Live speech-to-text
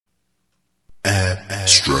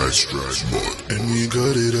Strike, mud. And we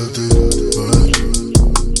got it out the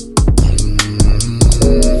mud.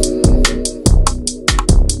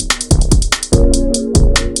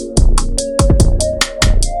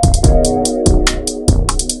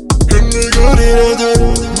 And we got it out the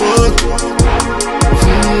mud.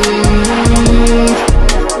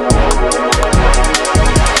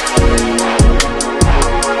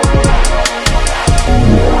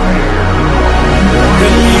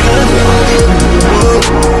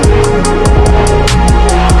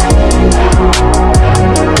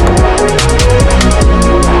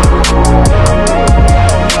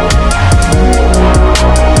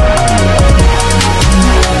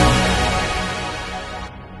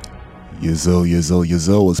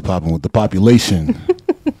 Yizzo was popping with the population.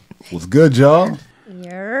 What's good, y'all?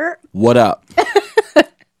 Yeah. What up?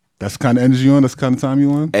 That's the kind of energy you on? That's the kind of time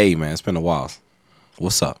you on? Hey, man, it's been a while.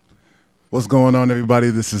 What's up? What's going on, everybody?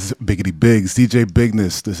 This is Biggity Biggs, DJ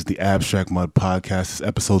Bigness. This is the Abstract Mud Podcast. This is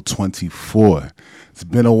episode 24. It's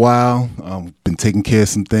been a while. Been taking care of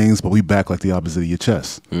some things, but we back like the opposite of your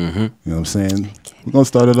chest. Mm-hmm. You know what I'm saying? We're going to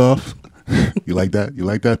start it off. You like that? You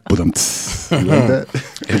like that? You like that?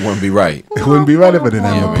 It wouldn't be right. It wouldn't be right if I didn't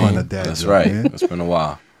have a pun of that. That's joke, right. man. It's been a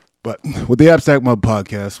while. But with the Abstract Mud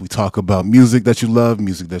Podcast, we talk about music that you love,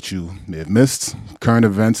 music that you may have missed, current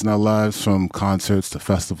events in our lives, from concerts to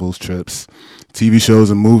festivals, trips, TV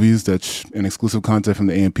shows and movies, and exclusive content from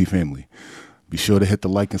the AMP family. Be sure to hit the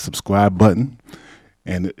like and subscribe button.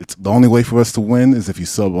 And it's the only way for us to win is if you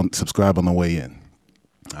subscribe on the way in.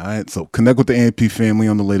 All right, so connect with the AMP family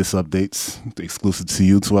on the latest updates, exclusive to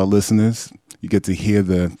you, to our listeners. You get to hear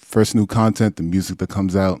the first new content, the music that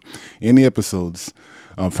comes out in the episodes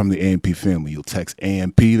from the AMP family. You'll text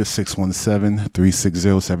AMP to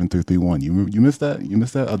 617-360-7331. You missed that? You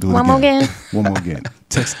missed that? I'll do it again. One more again.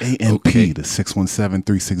 Text AMP to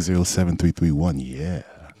 617-360-7331. Yeah.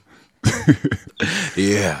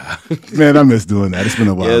 Yeah. Man, I miss doing that. It's been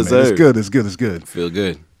a while, Yes, man. sir. It's good. Feel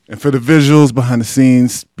good. And for the visuals behind the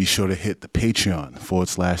scenes, be sure to hit the Patreon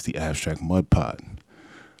 / the Abstract Mud Pod.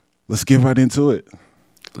 Let's get right into it.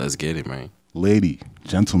 Let's get it, man. Lady,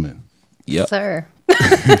 gentlemen. Yep. Sir.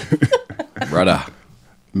 Brother.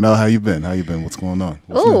 Mel, how you been? What's going on?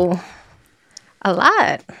 What's Ooh, new? a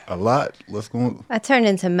lot. A lot? What's going on? I turned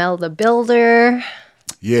into Mel the Builder.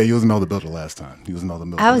 Yeah, you was Mel the Builder last time.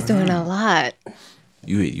 I was doing a lot.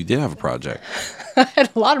 You did have a project. I had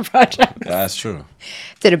a lot of projects. That's true.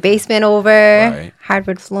 Did a basement over, Right.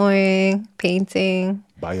 hardwood flooring, painting.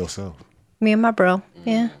 By yourself. Me and my bro.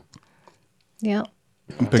 Yeah. Yep.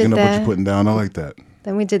 I'm picking Did up what that. you're putting down. I like that.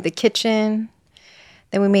 Then we did the kitchen.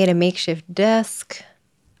 Then we made a makeshift desk.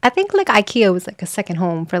 I think like IKEA was like a second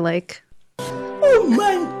home for like. Oh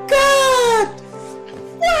my God!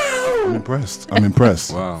 Wow! I'm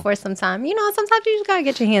impressed. Wow. For some time. You know, sometimes you just gotta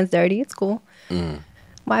get your hands dirty. It's cool.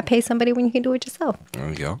 Why pay somebody when you can do it yourself? There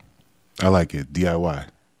we go. I like it. DIY.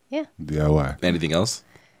 Yeah. DIY. Anything else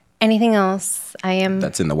Anything else? I am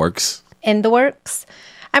that's in the works? in the works.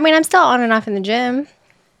 I mean, I'm still on and off in the gym.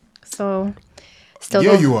 So, still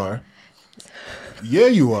Yeah, go- you are. Yeah,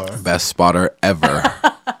 you are. Best spotter ever.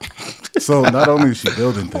 So not only is she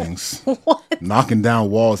building things, knocking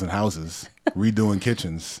down walls and houses, redoing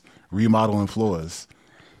kitchens, remodeling floors,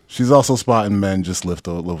 she's also spotting men just lift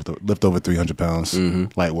over 300 pounds,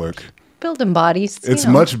 light work. building bodies. It's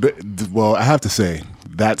much well, I have to say,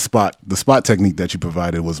 the spot technique that you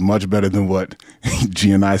provided was much better than what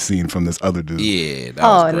G and I seen from this other dude. Yeah, that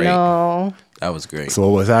was great. No. That was great. So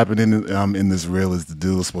what's happening in this reel is the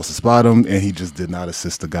dude was supposed to spot him, and he just did not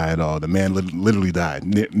assist the guy at all. The man literally died,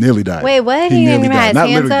 nearly died. Wait, what? He didn't even have his Not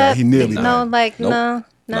hands literally up? died. He nearly No, died. like, Nope. no.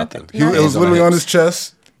 Nothing. It was Hands on literally the on hips. his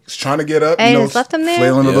chest. He's trying to get up, And just left him there?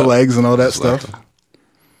 flailing of the Yeah. legs and all that Just left stuff.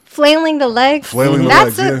 Flailing the legs. Flailing the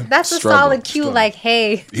that's legs, a, yeah. That's a Struggle, solid cue. struggle. Like,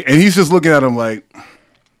 hey, And he's just looking at him like,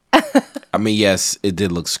 I mean, yes, it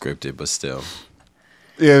did look scripted, but still.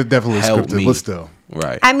 yeah, definitely Help scripted, me. but still.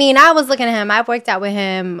 Right. I mean, I was looking at him. I've worked out with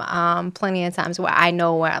him plenty of times where I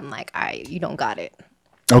know where I'm like, all right, you don't got it.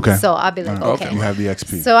 Okay. So I'll be like, okay. You have the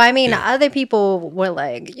XP. So I mean, other people were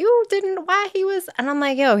like, "You didn't? Why he was?" And I'm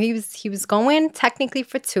like, "Yo, he was going technically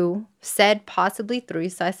for 2, said possibly 3."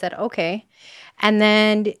 So I said, "Okay." And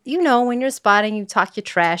then when you're spotting, you talk your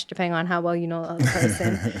trash depending on how well you know the other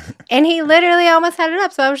person. And he literally almost had it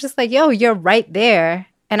up. So I was just like, "Yo, you're right there."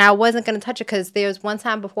 And I wasn't gonna touch it because there was one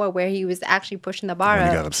time before where he was actually pushing the bar And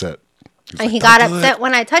up. he got upset. And he got upset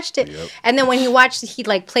when I touched it. Yep. And then when he watched, he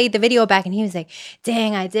like played the video back and he was like,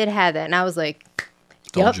 dang, I did have that. And I was like,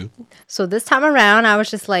 yep. Told you. So this time around, I was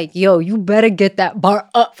just like, yo, you better get that bar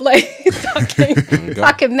up. Like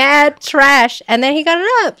talking mad trash. And then he got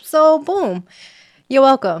it up. So boom. You're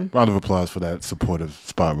welcome. Round of applause for that supportive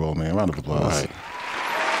spot roll, man. Round of applause. All right.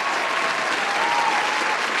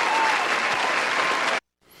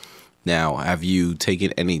 Now, have you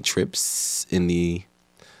taken any trips in the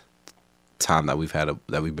time that we've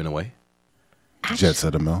been away? Jet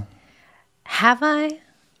Set Mel. Have I?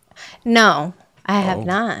 No, I have Oh.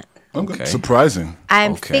 not. Okay. Surprising.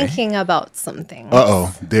 I'm Okay. thinking about something.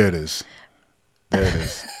 There it is. There it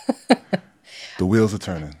is. The wheels are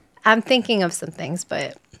turning. I'm thinking of some things,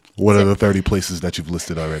 but What are the 30 places that you've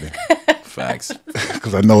listed already? Facts.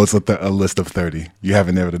 Because I know it's a list of 30. You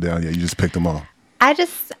haven't narrowed it down yet. You just picked them all. I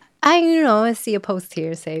see a post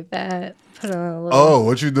here, save that. Put on a little. Oh,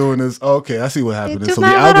 what you're doing is okay. I see what happened. do So my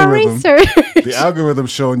the little algorithm, research. the algorithm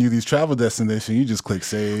showing you these travel destinations. You just click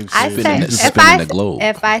save. I save, say you if just spinning the globe.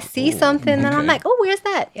 if I see something, then I'm okay. like, oh, where's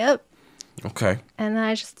that? Yep. Okay. And then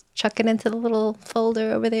I just chuck it into the little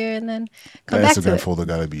folder over there, and then come that back to Instagram it. folder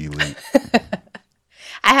gotta be elite.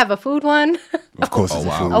 I have a food one, Of course, it's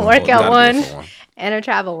a food a one. workout Gotta be a one, full one. and a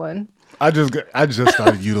travel one. I just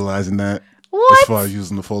started utilizing that What? as far as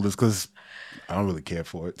using the folders because I don't really care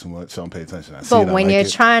for it too much. So I don't pay attention. I see But it, I when like you're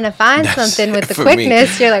it. trying to find That's something with the for me.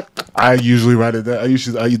 quickness, you're like, I usually write it down. I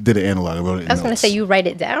did it analog. I wrote it in I was going to notes. say, you write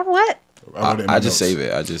it down. What? wrote it in my I just notes. save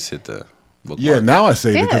it. I just hit the bookmark. Yeah, now I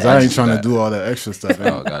save it because Yeah. I ain't trying to That. do all that extra stuff.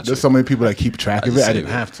 Oh, gotcha. There's so many people that keep track of it. just I save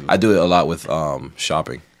didn't have to. I do it a lot with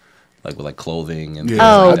shopping, like with clothing and Yeah. things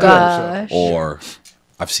Oh, like that. gosh. Or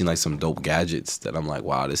I've seen like some dope gadgets that I'm like,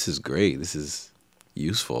 wow, this is great. This is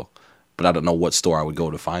useful. But I don't know what store I would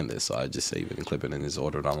go to find this, so I just save it and clip it and just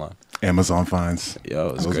order it online. Amazon finds. Yo,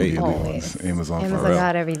 it's Those great. would be elite Always. ones. Amazon Amazon finds.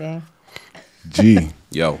 got everything. G,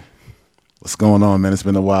 Yo, what's going on, man? It's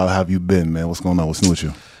been a while. How have you been, man? What's going on? What's new with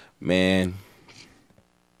you? man,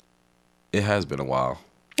 it has been a while,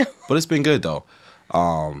 but it's been good though.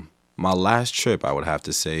 My last trip, I would have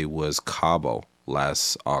to say, was Cabo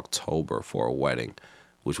last October for a wedding,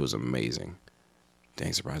 which was amazing.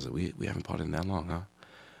 Dang, surprised that we haven't parted in that long, huh?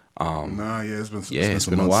 Nah, yeah, it's been It's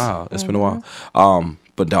been a months. while. It's been a while.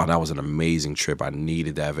 But no, that was an amazing trip. I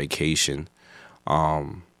needed that vacation.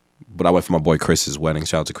 But I went for my boy Chris's wedding.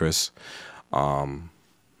 Shout out to Chris. Shout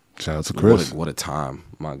out to Chris. What a time.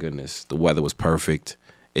 My goodness. The weather was perfect.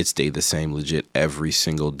 It stayed the same legit every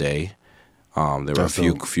single day. There were That's a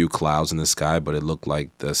dope. few clouds in the sky, but it looked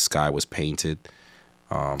like the sky was painted.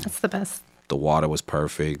 That's the best. The water was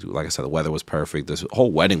perfect. Like I said, the weather was perfect. This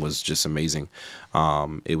whole wedding was just amazing.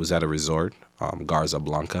 It was at a resort, Garza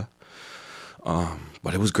Blanca.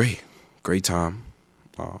 But it was great. Great time.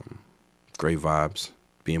 Great vibes.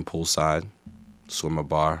 Being poolside. Swim a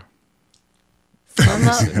bar. Swim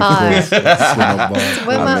up bars. Swim up bar.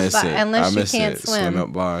 Swim I up miss bar. it. Unless I you miss can't it. swim. Swim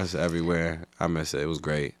up bars everywhere. I miss it. It was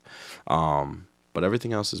great. But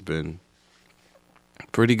everything else has been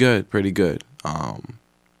pretty good. Pretty good.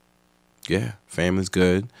 Yeah, family's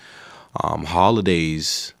good.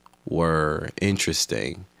 Holidays were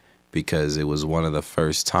interesting because it was one of the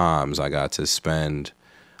first times I got to spend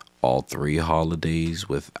all 3 holidays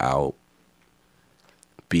without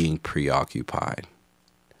being preoccupied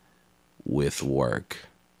with work.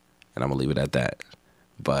 And I'm going to leave it at that.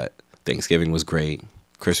 But Thanksgiving was great.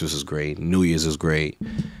 Christmas was great. New Year's was great.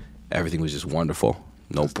 Everything was just wonderful.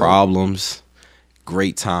 No problems.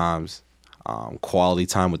 Great times. Quality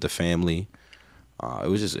time with the family. It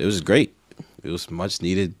was just great. It was much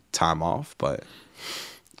needed time off, but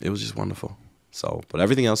it was just wonderful. So, but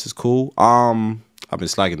everything else is cool. I've been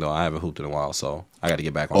slacking though. I haven't hooped in a while, so I got to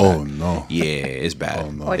get back on that. Oh no. Yeah, it's bad.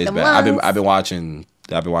 Oh, no. Or It's the bad. lungs. I've been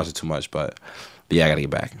watching too much, but yeah, I got to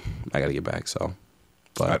get back. So,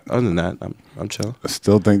 but other than that, I'm chill. I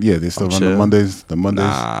still think, they still I'm run chill. the Mondays. The Mondays.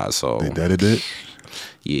 Nah, so They deaded it.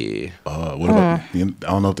 yeah. What about? I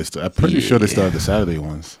don't know if they still. I'm pretty sure they Yeah. started the Saturday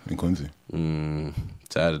ones in Quincy.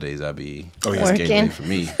 Saturdays I be Oh, yeah. that's game day Working. for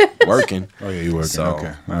me. Working. Oh yeah, you working? So,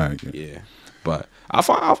 Okay, all right. Yeah, but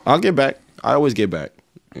I'll get back. I always get back.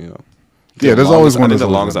 You know. Yeah, there's always one. I think that's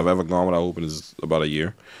the longest always I've ever gone without hooping is about a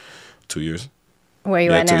year, 2 years. Where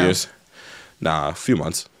you at 2 now? years. Nah, a few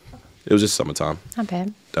months. It was just summertime Not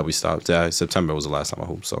bad. that we stopped. Yeah, September was the last time I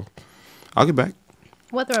hooped, so I'll get back.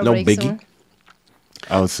 Weather will No break biggie. soon.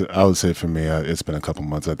 I would say for me, it's been a couple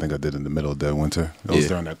months. I think I did in the middle of that winter. It was Yeah.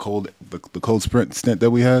 during that cold, the cold sprint stint that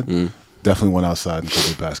we had. Definitely went outside and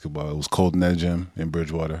played basketball. It was cold in that gym in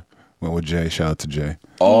Bridgewater. Went with Jay. Shout out to Jay.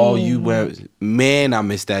 Oh, you went, man! I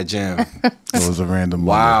missed that gym. It was a random.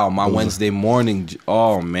 Wow, Monday. my It was a- Wednesday morning.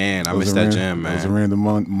 Oh man, I it was missed a that ran- gym, It was a man.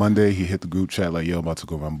 random Monday. He hit the group chat like, "Yo, I'm about to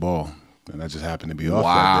go run ball." and I just happened to be off that day.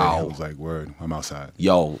 I Wow. was like, word, I'm outside.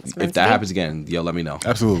 Yo, meant if to that be. happens again, yo, let me know.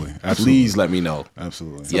 Absolutely. Please let me know.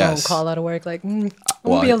 Absolutely. Yeah. Someone Yes. call out of work like, I'm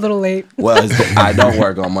Well, gonna be a little late. Well, I don't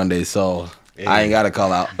work on Monday, so I ain't got to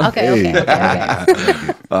call out. Okay.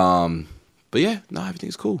 But yeah, no,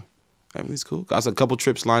 everything's cool. Everything's cool. Got a couple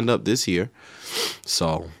trips lined up this year,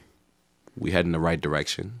 so we head in the right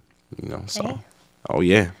direction. You know, so Hey. oh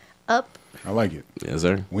yeah, Up. I like it. yes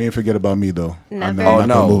sir. We ain't forget about me though. Never. I'm Oh, not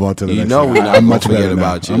no. gonna move on to the You next know thing. we not I'm gonna much forget better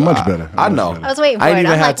about now. you. I'm much better. I I'm much know. better. I was waiting for I it. didn't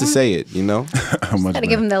even I'm have like, to say it. You know. I'm much gotta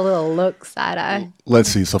give better. him that little look, side eye. Let's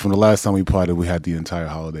see. So from the last time we parted, we had the entire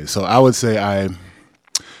holiday. So I would say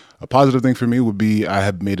a positive thing for me would be I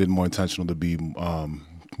have made it more intentional to be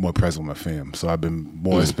more present with my fam. So I've been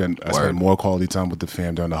more I spent more quality time with the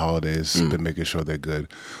fam during the holidays. Been making sure they're good.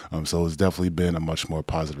 So it's definitely been a much more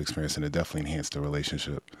positive experience, and it definitely enhanced the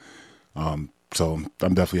relationship. So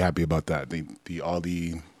I'm definitely happy about that. All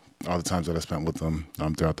the times that I spent with them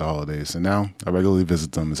throughout the holidays, and now I regularly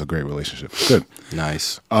visit them. It's a great relationship. Good.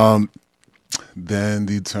 Nice. Then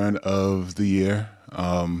the turn of the year,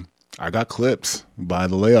 I got clipped by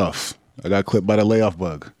the layoff. I got clipped by the layoff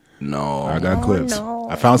bug. No. I got clipped. no.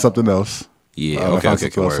 I found something else. Yeah. I Okay. found Okay.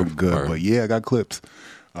 something else Word, good, word. but yeah, I got clipped.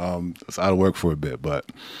 It's out of work for a bit, but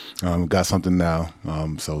got something now.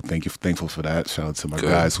 So thankful for that. Shout out to my Good.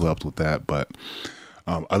 guys who helped with that. But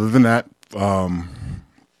other than that,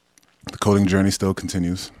 the coding journey still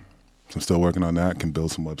continues. So I'm still working on that. Can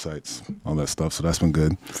build some websites, all that stuff. So that's been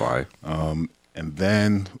good. Fine. And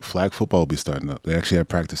then flag football will be starting up. They actually had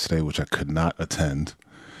practice today, which I could not attend.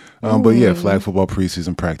 But yeah, flag football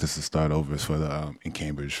preseason practices start over for the in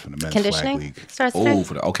Cambridge for the men's Conditioning flag league. starts Oh,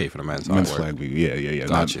 today. for the men's Men's side. flag league. Yeah.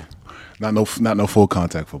 Gotcha. Not no full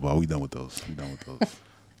contact football. We done with those.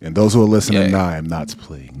 And those who are listening, Yeah. nah, I'm not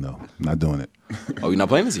playing. No, I'm not doing it. Oh, you're not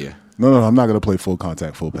playing this year? No, I'm not gonna play full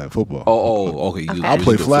contact, full pad football. Okay. I'll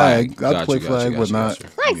play flag. I'll Gotcha, play gotcha, flag, but gotcha, not. gotcha.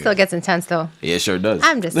 Flag still gets intense though. Yeah, it sure does.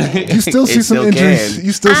 I'm just saying. You still see It some still injuries. can.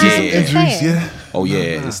 You still see I'm some just injuries. saying. Yeah. Oh yeah,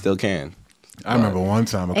 it still can. I remember one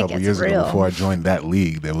time a couple gets years ago real. before I joined that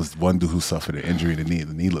league, there was one dude who suffered an injury in the knee.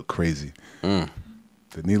 The knee looked crazy. The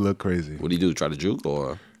knee looked crazy. What do you do? Try to juke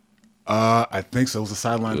or? I think so. It was a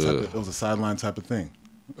sideline type. It was a sideline type of thing,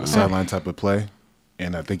 a sideline type of play,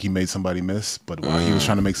 and I think he made somebody miss. But while he was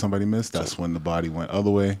trying to make somebody miss, that's when the body went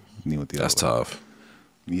other way. Knee went the That's other way. tough.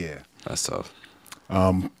 Yeah, That's tough.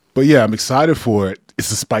 but yeah, I'm excited for it. It's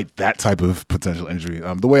despite that type of potential injury.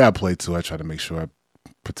 The way I play too, I try to make sure I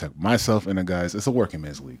protect myself and the guys. It's a working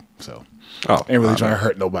man's league, so Oh, ain't really nah, trying nah. to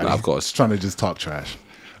hurt nobody. Nah, of course. Just trying to just talk trash.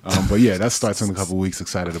 But yeah, that starts in a couple weeks.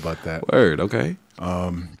 Excited about that. Word. Okay.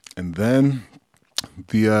 And then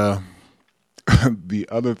the the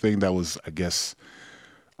other thing that was, I guess,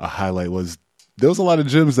 a highlight was there was a lot of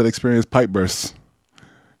gyms that experienced pipe bursts,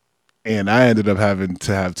 and I ended up having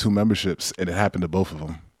to have 2 memberships, and it happened to both of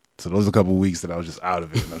them. So those a couple weeks that I was just out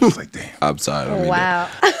of it, and I was just like, damn. I'm sorry. I don't mean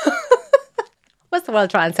that. Wow. What's the world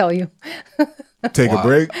trying to tell you? Take a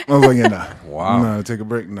break? I was like, yeah, nah. Wow. No, take a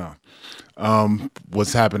break? No.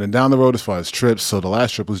 What's happening down the road as far as trips? So the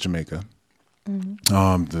last trip was Jamaica.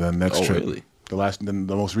 The next Oh, trip, really?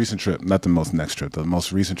 the most recent trip, not the most next trip. The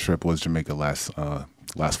most recent trip was Jamaica last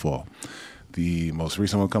fall. The most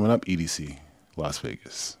recent one coming up, EDC, Las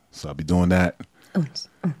Vegas. So I'll be doing that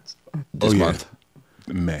This month.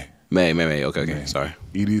 May. May. Okay. Sorry.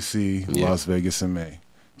 EDC, Yeah. Las Vegas in May.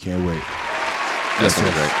 Can't wait. That's gonna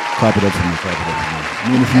be great. Clap it up for me. Clap it up for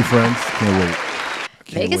me. Me and a few friends. Can't wait.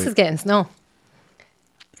 Can't Vegas wait. is getting snow.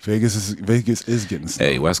 Vegas is getting snow.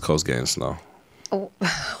 Hey, West Coast getting snow. Oh,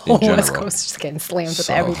 In West general. Coast is just getting slammed with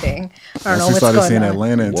So- everything. I don't Once know we what's started going seeing on.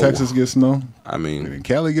 Atlanta and Whoa. Texas get snow, I mean, and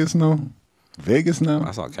Cali get snow, Vegas now.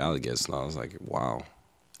 I saw Cali get snow. I was like, wow.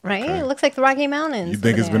 Right? It looks like the Rocky Mountains. You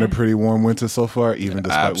think over it's been a there. pretty warm winter so far, even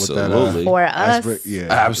despite Absolutely. For what that us? iceberg- yeah,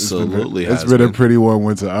 Absolutely It's has been a been. pretty warm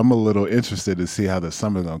winter. I'm a little interested to see how the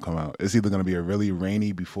summer's gonna come out. It's either gonna be a really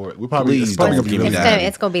rainy before we probably Please it's probably don't gonna be give me really that. rainy.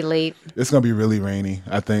 It's gonna be late. It's gonna be really rainy.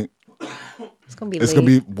 I think It's gonna be it's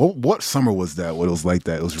late. gonna be what summer was that? What it was like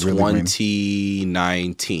that? It was really rainy.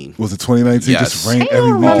 2019. Was it 2019? Yes. Just rain I every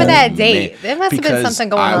don't remember weekend. that date. Man, There must have been because something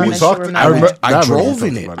going I on. was- that you talked- remember. I remember- I God, drove really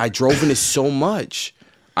in talked it. about I it. drove in it so much.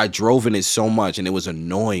 I drove in it so much, and it was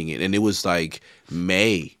annoying. And it was like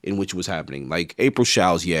May in which it was happening. Like April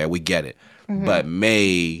showers, yeah, we get it. Mm-hmm. But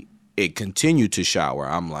May, it continued to shower.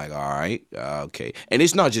 I'm like, all right, okay. And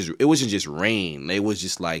it wasn't just rain. It was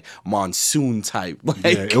just like monsoon type. Like,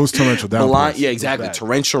 it was torrential downpours. Yeah, exactly.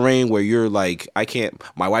 Torrential rain where you're like,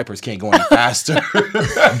 my wipers can't go any faster.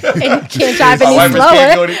 And you can't drive My any wipers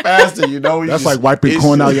can't go slower. any faster, you know? That's like wiping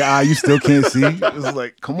corn out your eye. You still can't see. It's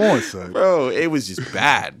like, come on, son. Bro, it was just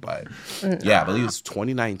bad. But yeah, I believe it's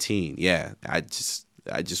 2019. Yeah, I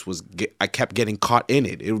kept getting caught in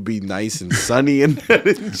it. It would be nice and sunny, and then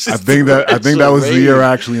I think that was the year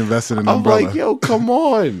I actually invested in an umbrella. I'm like, yo, come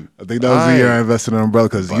on. I think that was the year I invested in an umbrella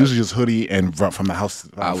because usually just hoodie and from the house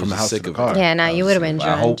was to sick the of car. it. Yeah, no, you would have been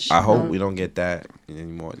drenched. I hope we don't get that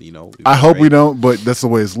anymore. You know, I hope we don't, but that's the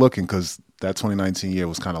way it's looking because that 2019 year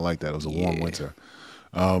was kind of like that. It was a warm winter.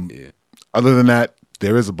 Other than that,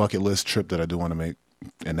 there is a bucket list trip that I do want to make,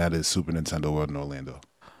 and that is Super Nintendo World in Orlando.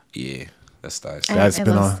 Yeah. That's nice. That's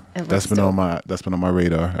been on my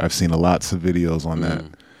radar. I've seen lots of videos on that.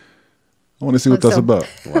 I want to see what that's about.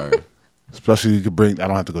 Word. Especially you could bring. I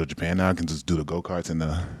don't have to go to Japan now. I can just do the go karts and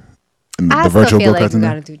the I virtual still feel go like karts. you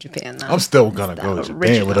gotta do Japan though. I'm still gonna go to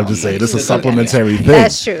Japan, but I'm just saying this is a Original. supplementary thing.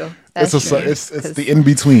 That's true. That's It's true. it's the in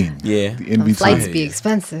between. Yeah. The in Flights between. be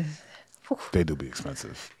expensive. They do be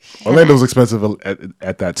expensive. Orlando's expensive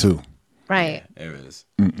at that too. Right. There it is.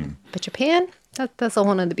 But Japan, that's a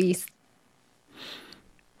whole nother beast.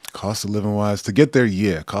 Cost of living wise, to get there,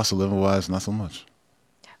 yeah. Cost of living wise, not so much.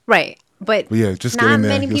 Right. But yeah, just not getting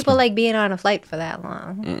there. many people like being on a flight for that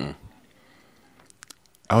long.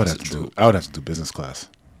 I would have to do business class.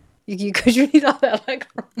 Because you need all that leg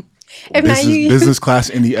room. If not, Business class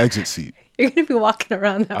in the exit seat. you're gonna be walking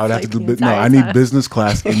around that I would have to flight do. the No, entire I need time. business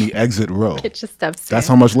class in the exit row. Get your steps. That's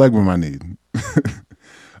how much legroom I need.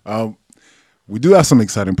 We do have some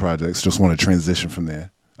exciting projects. Just want to transition from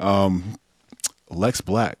there. Lex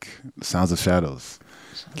Black, Sounds of Shadows,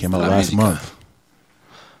 came out last month.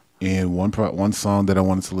 And one song that I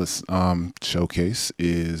wanted to showcase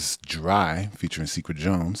is Dry, featuring Secret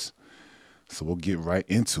Jones. So we'll get right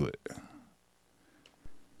into it.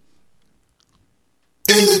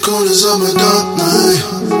 In the corners of my dark night,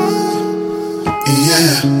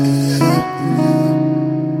 yeah.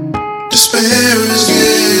 Despair is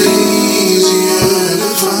getting easier to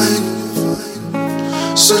find.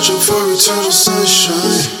 Searching for eternal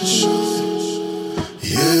sunshine.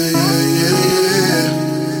 Yeah.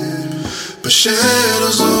 But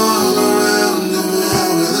shadows all around the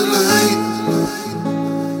world with the light.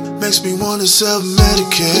 Makes me wanna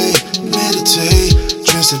self-medicate, meditate,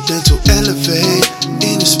 transcendental elevate,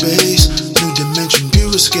 inner space, new dimension,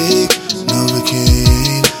 pure escape,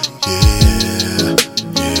 Novocaine, yeah.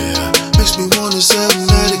 Makes me wanna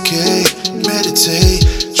self-medicate, meditate,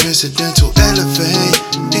 transcendental elevate,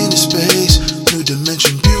 inner space, new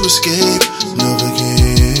dimension, pure escape,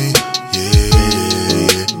 Novocaine, yeah.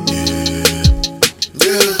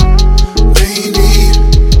 Pain deep,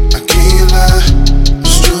 I can't lie, I'm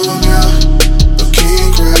strung out, but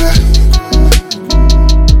can't cry.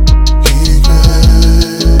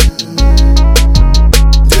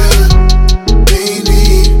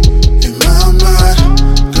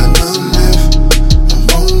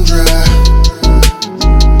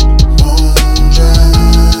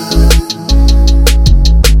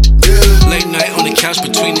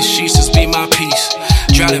 Between the sheets, just be my peace.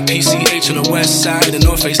 Driving PCH on the west side, the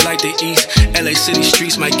north face like the east. LA City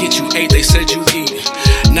streets might get you 8, they said you eat.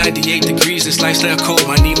 98 degrees, this lifestyle cold,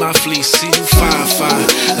 I need my fleece. See you fine.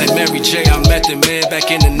 Like Mary J, I met the man back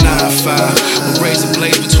in the 9-5. With razor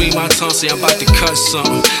blades between my tongue, see I'm about to cut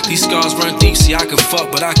something. These scars run deep, see I can fuck,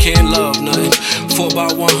 but I can't love nothing.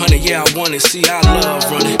 4x100, yeah I want it, see I love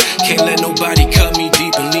running. Can't let nobody cut me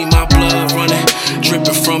deep and leave my blood running.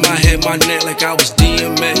 Dripping from my head, my neck like I was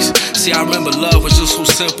DMX. See I remember love was just so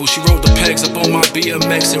simple. She rode the pegs up on my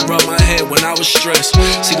BMX and rubbed my head when I was stressed.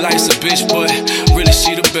 See life's a bitch, but really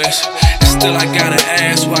she the best. And still I gotta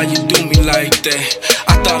ask why you do me like that.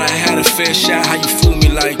 I thought I had a fair shot, how you fool me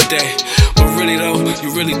like that? But really though,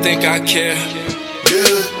 you really think I care?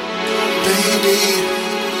 Yeah, baby,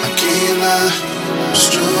 I can't lie, I'm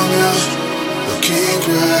strung out, but can't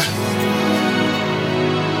cry.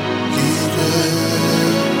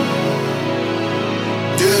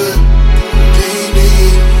 Yeah, baby,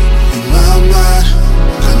 in my mind,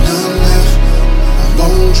 got none left, I'm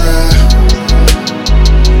bone dry.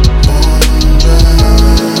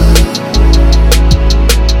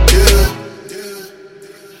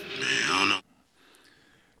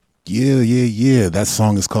 Yeah. That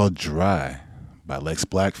song is called Dry by Lex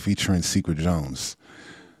Black featuring Secret Jones.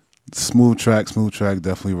 Smooth track,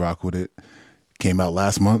 definitely rock with it. Came out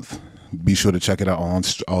last month. Be sure to check it out on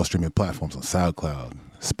all streaming platforms on SoundCloud,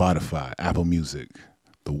 Spotify, Apple Music,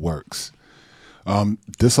 the works.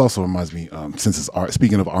 This also reminds me, since it's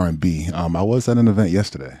speaking of R&B, I was at an event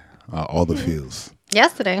yesterday. All the Feels.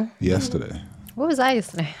 Yesterday. Yesterday. What was I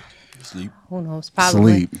yesterday? Sleep. Who knows?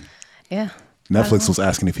 Probably. Sleep. Yeah. Netflix was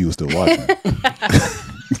asking if you were still watching.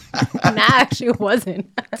 Nah, actually, it wasn't.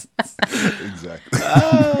 Exactly.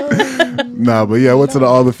 Nah, but yeah, I went to the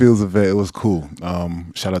All the Fields event. It was cool.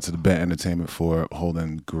 Shout out to the Bent Entertainment for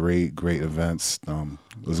holding great events.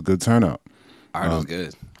 It was a good turnout. Art was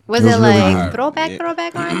good. Was It was it really like good.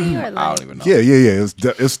 throwback R&B or I like? don't even know. Yeah.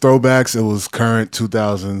 It's throwbacks. It was current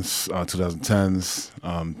 2000s,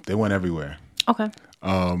 2010s. They went everywhere. Okay.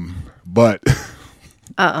 But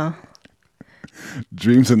Uh-uh.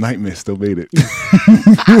 Dreams and Nightmares still made it.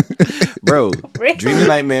 Bro, Really? Dream and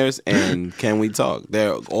Nightmares and Can We Talk?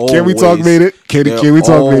 They're always, Can We Talk made it? Can We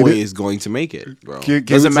Talk made it? always going to make it, bro. Can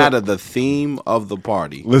Doesn't We Talk- matter the theme of the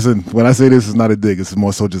party. Listen, when I say this, it's not a dig. It's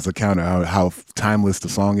more so just a counter how timeless the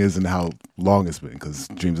song is and how long it's been. Because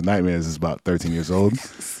Dreams and Nightmares is about 13 years old,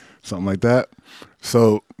 something like that.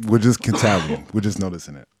 So we're just contaminating. We're just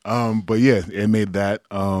noticing it. But yeah, it made that.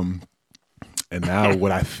 And now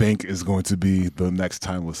what I think is going to be the next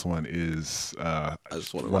timeless one is I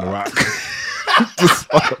just want to Wanna rock.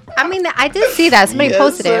 Rock. I mean, I did see that. Somebody Yes,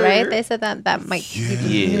 posted sir. it, right? They said that might be the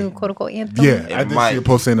Yeah. new quote-unquote anthem. Yeah, I did might see a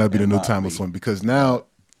post saying that'd be the be. new It might timeless be. one because now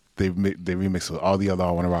they remix with all the other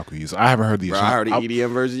I Wanna Rock with You. So I haven't heard the. Bro, I heard an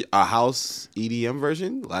EDM version, a house EDM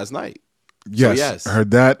version last night. Yes, yes. I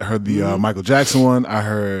heard that. I heard the Michael Jackson one. I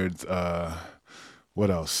heard what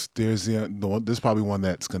else? There's there's probably one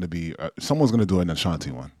that's gonna be someone's gonna do an Ashanti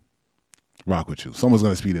one. Rock with You. Someone's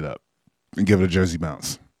gonna speed it up and give it a Jersey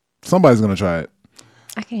bounce. Somebody's gonna try it.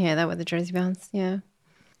 I can hear that with the Jersey bounce. Yeah.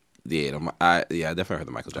 Yeah, I definitely heard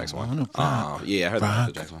the Michael Jackson one. Yeah, I heard the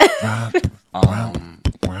Michael Jackson one.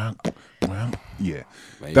 Yeah,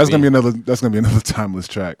 Maybe. that's gonna be another timeless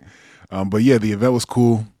track. But yeah, the event was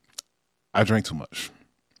cool. I drank too much.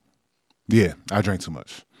 Yeah, I drank too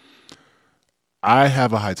much. I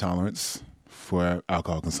have a high tolerance for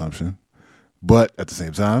alcohol consumption, but at the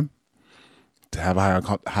same time, to have a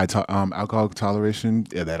high alcohol toleration,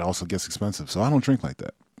 yeah, that also gets expensive. So I don't drink like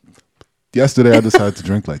that. Yesterday, I decided to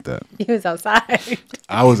drink like that. He was outside.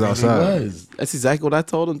 I was outside. That's exactly what I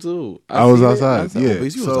told him too. I was seen it. outside, I said, yeah. "Oh,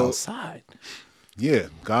 bitch, you So- was outside. Yeah,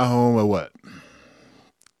 got home at what?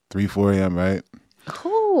 3, 4 a.m., right?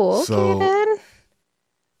 Cool. Okay, So- then.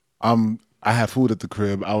 I had food at the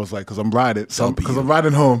crib. I was like, because I'm riding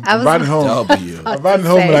home. I was I'm riding home. W. I'm riding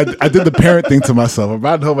home, and I did the parent thing to myself. I'm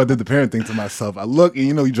riding home. I did the parent thing to myself. I look, and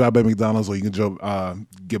you drive by McDonald's, or you can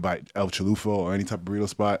get by El Chalufa or any type of burrito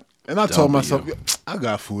spot. And I told myself, "Yo, I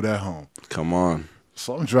got food at home. Come on.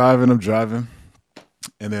 So I'm driving, and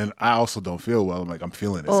then I also don't feel well. I'm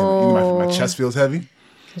feeling it. My chest feels heavy.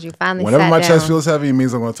 Because you finally Whenever sat my down. chest feels heavy, it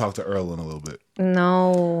means I'm going to talk to Earl in a little bit.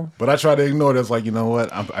 No. But I try to ignore it. It's like, you know what?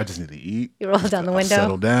 I just need to eat. You rolled down the I'll window.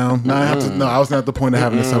 settle down. No, I have to. No, I wasn't at the point of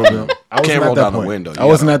having to settle down. I wasn't Can't at roll that down the point. window. I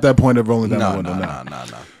wasn't at that point of rolling down the No, window. no.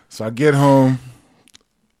 So I get home,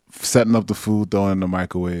 setting up the food, throwing it in the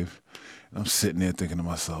microwave. I'm sitting there thinking to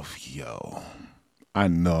myself, yo, I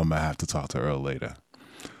know I'm going to have to talk to Earl later.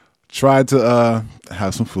 Tried to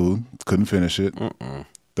have some food. Couldn't finish it.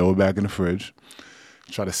 Throw it back in the fridge.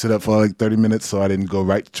 Try to sit up for like 30 minutes so I didn't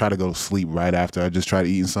try to go to sleep right after. I just tried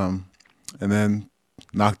eating something. And then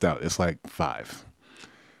knocked out. It's like 5.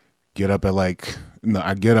 Get up at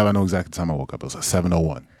I get up. I know exactly the time I woke up. It was like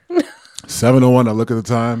 7:01. 7:01. I look at the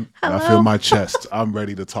time. And I feel my chest. I'm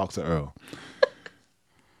ready to talk to Earl.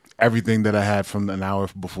 Everything that I had from an hour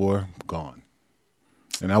before, gone.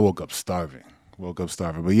 And I woke up starving.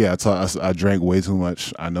 But yeah, I drank way too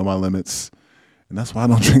much. I know my limits. And that's why I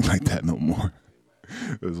don't drink like that no more.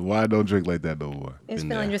 That's why I don't drink like that no more. You're Been feeling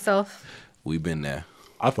there. yourself. We've been there.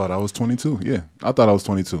 I thought I was 22. Yeah, I thought I was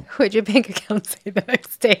 22. What'd your bank account say the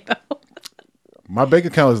next day, though? My bank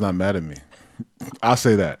account is not mad at me. I'll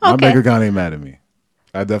say that. My Okay. bank account ain't mad at me.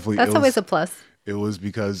 I definitely. That's always a plus. It was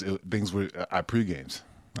because things were. I pre-games.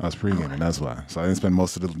 I was pre-gaming. That's why. So I didn't spend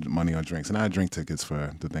most of the money on drinks, and I had drink tickets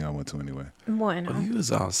for the thing I went to anyway. Bueno. You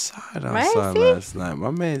was outside Right, see? last night.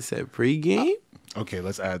 My man said pregame. Okay,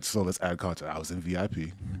 let's add content. I was in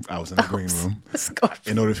VIP. I was in the green room. Let's go.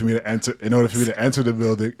 In order for me to enter the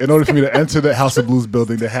building, in order for me to enter the House of Blues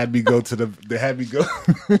building, they had me go.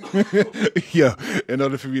 Yeah, in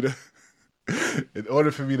order for me to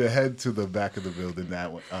head to the back of the building, I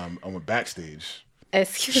went backstage,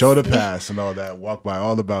 Excuse showed a me. pass and all that, walked by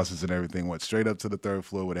all the bouncers and everything, went straight up to the 3rd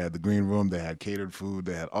floor where they had the green room, they had catered food,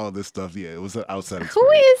 they had all this stuff. Yeah, it was an outside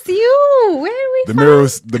experience. Who is you? Where are we The from?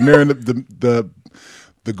 mirror in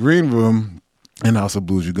the green room in House of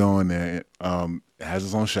Blues. You go in there. It has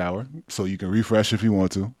its own shower, so you can refresh if you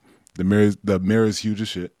want to. The mirror is huge as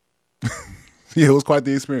shit. Yeah, it was quite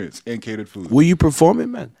the experience and catered food. Were you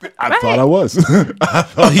performing, man? I thought I was.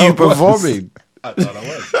 Are you performing? I thought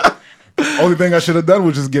I was. Only thing I should have done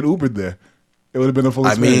was just get Ubered there. It would have been a full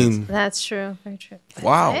experience. That's true. Very true.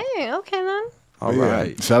 Wow. Hey, okay then. All Yeah.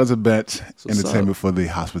 right. Shout out to Bench what's Entertainment for the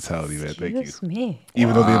hospitality, man. Thank you. Excuse me.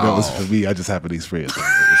 Even though the event was for me, I just happened to experience it.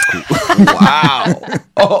 It was cool. Wow.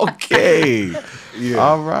 Okay. Yeah.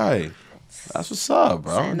 All right. That's what's up,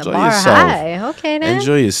 bro. Setting the Enjoy bar yourself. high. Okay then.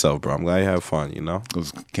 Enjoy yourself, bro. I'm glad you have fun, you know?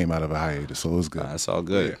 Came out of a hiatus, so it was good. That's all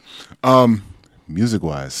good. Music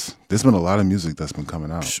wise, there's been a lot of music that's been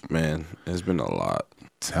coming out. Man, it's been a lot.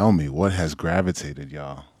 Tell me what has gravitated,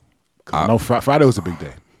 y'all. 'Cause I know Friday was a big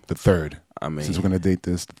day. The 3rd. I mean, Since we're gonna date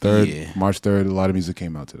this, the 3rd, yeah. March 3rd, a lot of music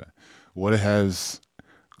came out today. What has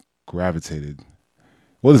gravitated?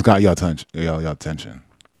 What has got y'all attention?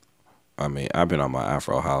 I mean, I've been on my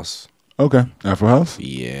Afro house. Okay, Afro House.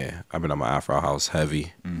 Yeah, I've been on my Afro house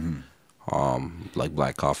heavy. Like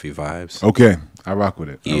black coffee vibes. Okay, I rock with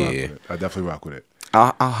it. Yeah. I definitely rock with it.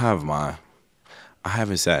 I'll have my. I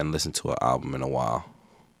haven't sat and listened to an album in a while.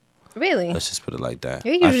 Really? Let's just put it like that.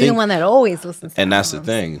 You're I usually think- the one that always listens to and that's the albums.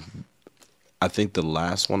 thing. I think the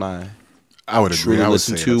last one I I would agree. truly I would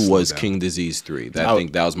listened say to that's was slowed down. King Disease 3. I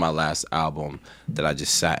think that was my last album that I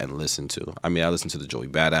just sat and listened to. I mean, I listened to the Joey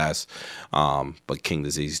Badass, but King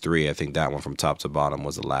Disease 3, I think that one from top to bottom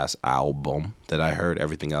was the last album that I heard.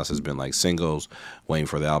 Everything else has been like singles, waiting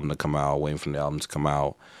for the album to come out,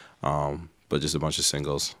 but just a bunch of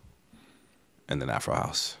singles, and then Afro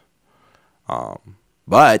House.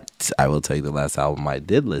 But I will tell you the last album I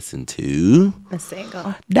did listen to.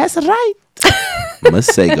 Masego. That's right.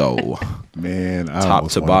 Masego. Man, I Top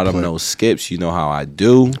almost to wanna bottom, play- no skips. You know how I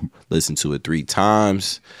do. Listen to it 3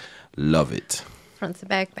 times. Love it. Front to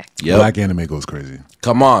back, back to Yep. Black anime goes crazy.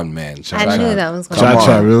 Come on, man. I knew that was going Come to Shot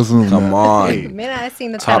on. real soon. Come man. on. Hey, The minute I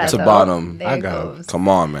seen the Top title, to bottom. there I it got it. goes. Come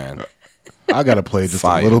on, man. I gotta play just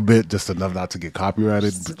Fire. a little bit, just enough not to get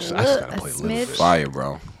copyrighted. But I just gotta a play a little smidge. bit. Fire,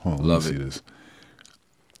 bro. Hold on, Love let me see it. this.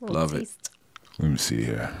 Little Love it. taste. Let me see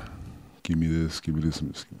here. Give me this. Give me this.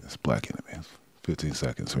 This Black anime. 15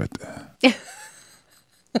 seconds right there.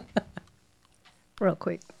 Real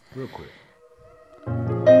quick. Real quick.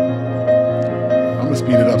 I'm gonna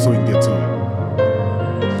speed it up so we can get to it.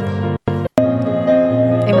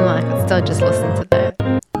 Even though I could still just listen to that.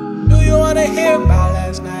 Do you wanna hear about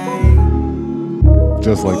last night?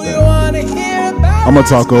 Just like Do you that. wanna hear about I'm gonna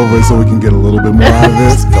talk over it so we can get a little bit more out of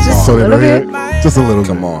this. Just so they don't hear it. Just a little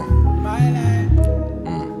Come bit. on.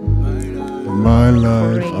 My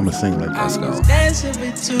life. I'm gonna sing like Let's that. go. dancing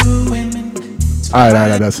with 2 women? All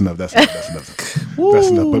right. That's enough. That's enough.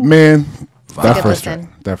 But man, that Good first listen.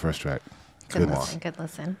 track. That first track. Good Goodness. listen. Good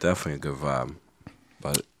listen. Definitely a good vibe.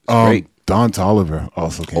 But it's great. Don Toliver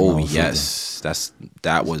also came out. Oh, with something. yes.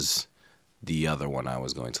 That was the other one I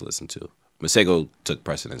was going to listen to. Masego took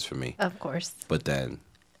precedence for me. Of course. But then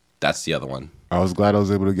that's the other one. I was glad I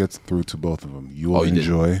was able to get through to both of them. You will Oh, you did?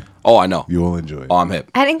 enjoy. Oh, I know. You will enjoy. Oh, I'm hip.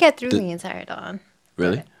 I didn't get through the entire Dawn.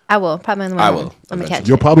 Really? I will. Probably in the I morning. will, I'm going to catch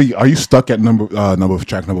You're it. probably. Are you stuck at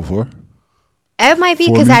track number 4? It might be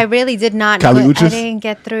For because me? I really did not. Kali I Uchis? didn't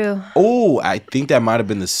get through. Oh, I think that might have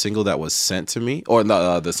been the single that was sent to me, or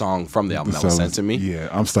the song from the album that was sent to me. Yeah,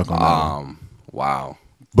 I'm stuck on that one. Wow.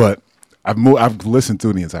 But I've listened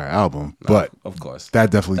through the entire album, but Of course. that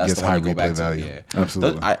definitely That's gets the one high you go back replay to, value. yeah.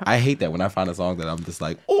 Absolutely. I hate that when I find a song that I'm just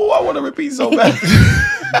like, oh, I want to repeat so bad.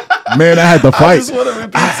 Man, I had to I fight. just want to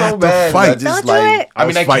repeat so had to bad. fight. I just Don't do it. I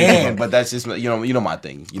mean, I I was fighting. can, but that's just you know my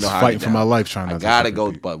thing. You know how I fighting get for my down. life trying I not to gotta fucking go,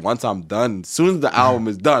 repeat. but once I'm done, as soon as the album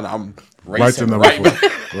is done, I'm Right to racing number right,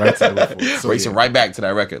 4. Right to number 4. So, racing yeah. right back to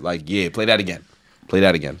that record. Like, yeah, play that again.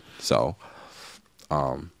 So,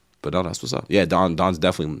 but no, that's what's up. Yeah, Don's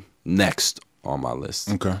definitely next on my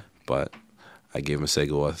list. Okay. But I gave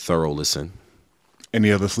Masego a thorough listen.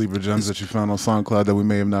 Any other sleeper gems that you found on SoundCloud that we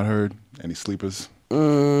may have not heard? Any sleepers?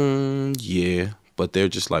 Yeah, but they're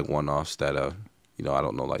just like one-offs that I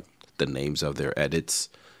don't know like the names of their edits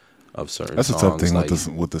of certain That's a songs. tough thing like,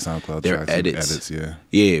 with the SoundCloud their tracks. edits. Yeah.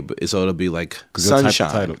 Yeah, but so it'll be like 'Cause you'll type the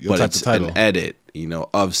Sunshine, title. You'll but type it's the title. an edit,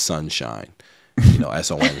 of Sunshine,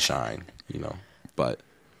 SON shine, but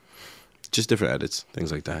just different edits,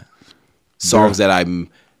 things like that. Songs that I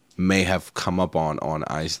may have come up on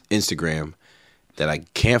Instagram that I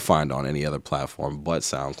can't find on any other platform but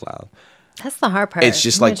SoundCloud. That's the hard part. It's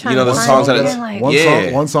just When like, you're the trying to songs find that it, it's you're like,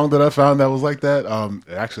 Yeah. One song that I found that was like that.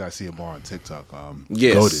 Actually, I see it more on TikTok.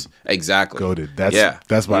 Yes, Goated. exactly. Goated. That's yeah.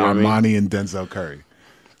 That's by You know what I Armani mean? and Denzel Curry.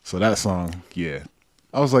 So that song, yeah,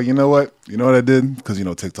 I was like, you know what? You know what I did? Because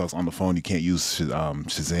TikTok's on the phone. You can't use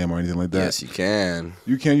Shazam or anything like that. Yes, you can.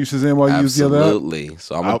 You can't use Shazam while you use the other app? Absolutely.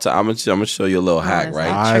 So I'm gonna show you a little hack,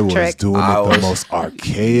 right? I was trick. doing it the most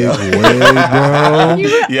archaic way, bro.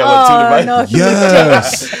 Yeah, no,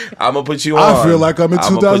 Yes. I'm gonna put you on. I feel like I'm in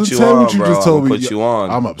I'ma 2010. What you bro. just told me. Put you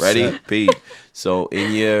on. I'm upset. Ready, Pete? So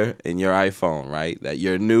in your iPhone, right? That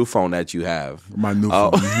your new phone that you have. My new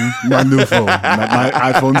phone. My new phone. My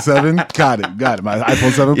iPhone 7. Got it. My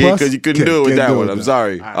iPhone 7 Plus. Yeah, because you couldn't do it with that one. I'm that.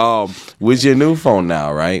 sorry. With your new phone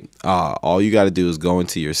now, right? All you got to do is go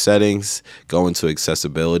into your settings, go into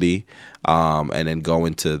accessibility, and then go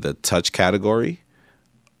into the touch category.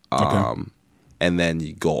 Okay. And then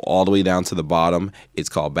you go all the way down to the bottom. It's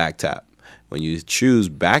called back tap. When you choose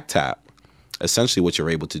back tap, essentially what you're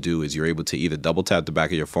able to do is you're able to either double tap the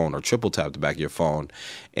back of your phone or triple tap the back of your phone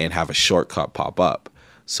and have a shortcut pop up.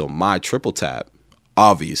 So my triple tap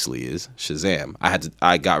obviously is Shazam.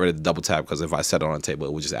 I got rid of the double tap because if I set it on a table,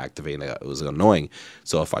 it would just activate and it was annoying.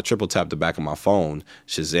 So if I triple tap the back of my phone,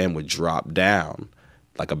 Shazam would drop down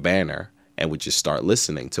like a banner and would just start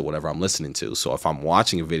listening to whatever I'm listening to. So if I'm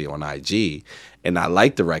watching a video on IG and I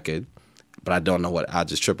like the record, but I don't know what, I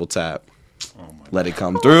just triple tap. Let it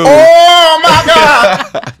come through. Oh my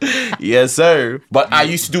God! Yes, sir. But I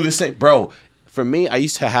used to do the same, bro. For me, I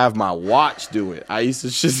used to have my watch do it. I used to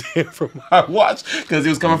Shazam from my watch because it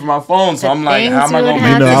was coming from my phone. So I'm like, how am I gonna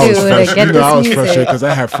have make to I do was to frustrated. get this I was music. frustrated because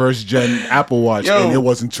I had first gen Apple Watch and it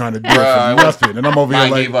wasn't trying to do it for Bruh, nothing. And I'm over here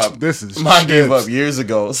Mine like, gave up. this is Mine gave shit. up years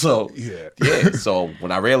ago. So Yeah. So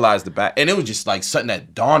when I realized the back, and it was just like something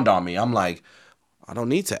that dawned on me. I'm like, I don't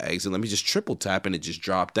need to exit. Let me just triple tap and it just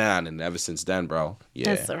dropped down. And ever since then, bro,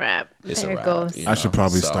 yeah, That's a wrap. it's There a it wrap, goes. you I should know?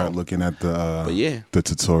 probably So- start looking at the the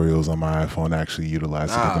tutorials on my iPhone. Actually utilize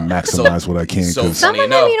it to maximize what I can. So 'cause funny Some of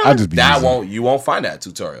them enough, you don't- I just be using- you won't find that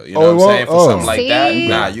tutorial. You know Oh, what I'm saying? For oh. something like that, See?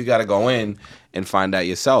 nah, you got to go in and find that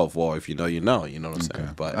yourself. Or if you know, you know. You know what I'm saying?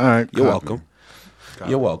 But All right, you're copy. welcome.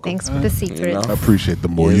 You're welcome. Thanks for the secret. know? I appreciate the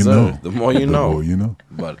more Yes, you sir. know. The more you know. The more you know.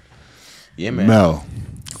 But yeah, man. Mel,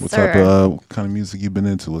 what Sir. type of what kind of music you been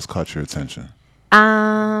into? What's caught your attention?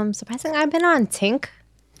 Surprisingly, I've been on Tink.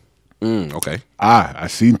 Okay. I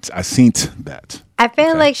seen that. I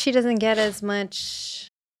feel like she doesn't get as much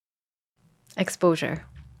exposure.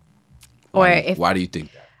 Why do you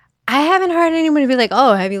think that? I haven't heard anybody be like,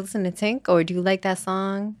 "Oh, have you listened to Tink?" or "Do you like that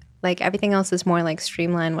song?" Like everything else is more like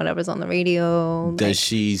streamlined, whatever's on the radio. Does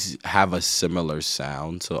she have a similar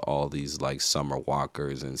sound to all these like Summer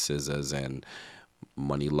Walkers and SZAs and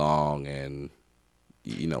Money Long and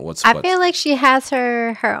I feel like she has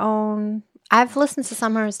her own. I've listened to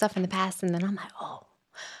some of her stuff in the past, and then I'm like, "Oh,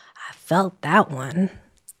 I felt that one."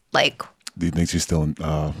 Like, Do you think she's still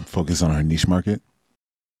focused on her niche market?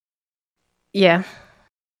 yeah.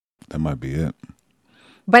 That might be it.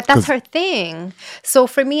 But that's her thing. So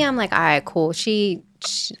for me, I'm like, all right, cool. She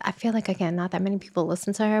I feel like, again, not that many people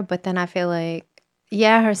listen to her, but then I feel like,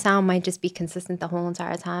 yeah, her sound might just be consistent the whole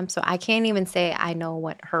entire time. So I can't even say I know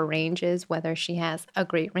what her range is, whether she has a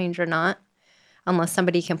great range or not, unless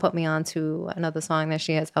somebody can put me on to another song that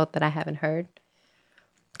she has out that I haven't heard.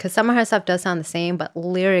 Because some of her stuff does sound the same, but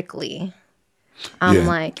lyrically, I'm Yeah,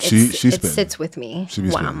 like, she's it spitting. sits with me. She be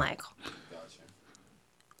Wow, spitting. I'm like,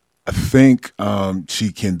 I think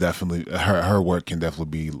she can definitely her work can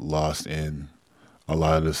definitely be lost in a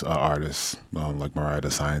lot of this artists like Mariah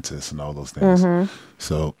the Scientist and all those things.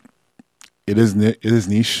 So it is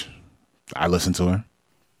niche. I listen to her.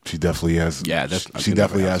 She definitely has. Yeah, she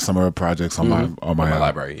definitely has some of her projects on my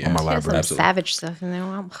library. Yeah. On my there's some library. Absolutely. savage stuff in there.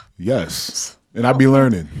 Wow. Yes, and I be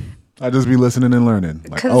learning. I just be listening and learning.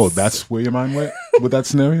 Like, 'Cause- oh, that's where your mind went with that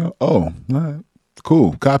scenario. Oh, all right.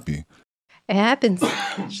 Cool. Copy. It happens.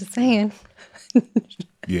 Just saying.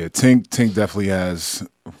 Yeah, Tink definitely has.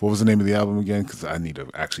 What was the name of the album again? Because I need to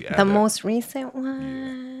actually add The that. most recent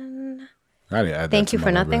one. I need to add that Thank to You my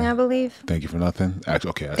for Nothing, I library. believe. Thank You for Nothing. Actually,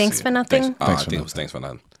 okay. I Thanks see for it. Nothing. Thanks I for think it was nothing. Thanks for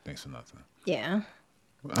Nothing. Thanks for nothing. Yeah.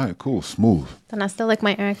 All right, cool, smooth. Then I still like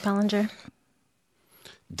my Eric Bellinger.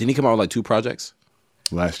 Didn't he come out with like 2 projects?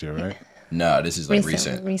 Last year, right? No, this is like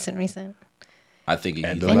recent. Recent. I think he.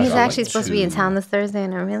 And And he's Like, actually supposed to be in town this Thursday,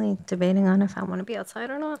 and I'm really debating on if I want to be outside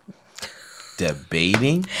or not.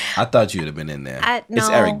 Debating? I thought you'd have been in there. It's No,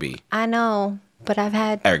 Eric B. I know, but I've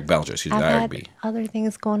had Eric Bellinger, excuse me, I've not Eric had B. other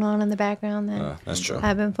things going on in the background that That's true.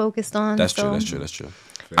 I've been focused on. That's so. true.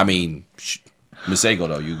 I mean, Masego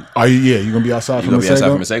though, you Are you? Yeah, you gonna be outside from gonna be outside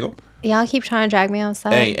for Masego? Masego? Y'all keep trying to drag me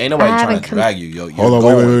outside. Ain't nobody I trying haven't to com- drag you. Yo, you're Hold on,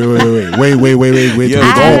 going. wait. You're I didn't Wait commit. a minute. I Wait a did-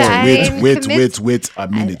 minute. I didn't Wait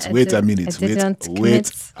commit.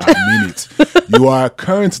 a minute. You are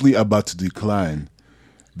currently about to decline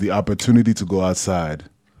the opportunity to go outside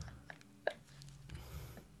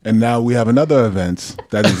And now we have another event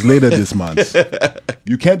that is later this month.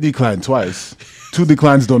 You can't decline twice. 2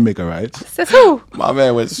 declines don't make a right. Says who? My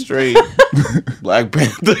man went straight. Black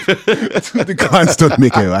Panther. 2 declines don't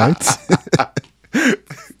make a right.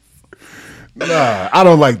 Nah, I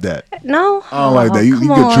don't like that. No, I don't like that. You come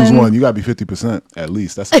can choose on. one. You got to be 50% at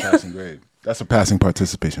least. That's a passing grade. That's a passing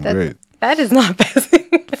participation grade. That is not passing.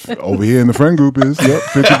 Over here in the friend group is,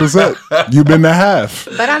 50%. You've been to half.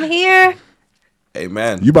 But I'm here.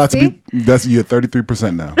 Amen. You about to be, you're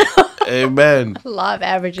 33% now. Amen. Law of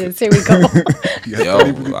averages. Here we go. You Yo,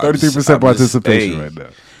 have 33% participation right now.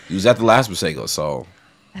 You was at the last Prosecco, so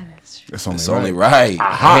It's only it's right. only right.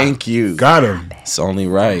 Thank you. Got him. It's only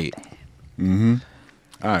right.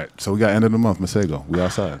 All right, so we got end of the month, Masego. We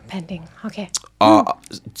outside. Pending. Okay.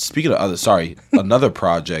 Speaking of another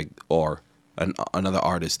project or another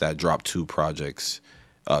artist that dropped 2 projects,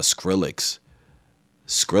 Skrillex.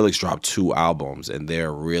 Skrillex dropped 2 albums and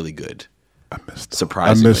they're really good. I missed those.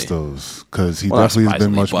 Surprisingly. I missed those because he Well, not definitely has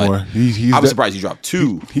been much surprisingly, more. but I'm surprised he dropped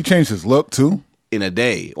 2 He changed his look too. in a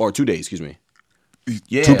day or 2 days. Excuse me.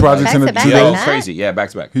 Yeah, 2 projects in a Back 2 to back Yeah, like it days. was that? crazy. Yeah, back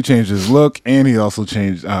to back. He changed his look and he also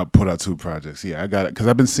changed put out 2 projects. Yeah, I got it because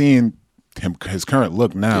I've been seeing his current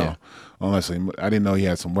look now. Yeah. Honestly, I didn't know he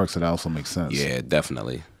had some work, so that also makes sense. Yeah,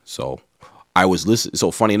 definitely. So I was listening.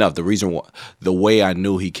 So funny enough, the way I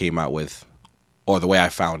knew he came out with, or the way I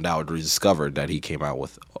found out or discovered that he came out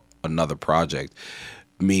with another project,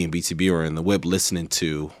 me and BTB were in the whip listening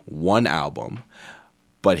to one album,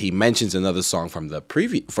 but he mentions another song from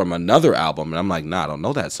another album, and I'm like, nah, I don't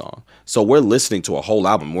know that song. So we're listening to a whole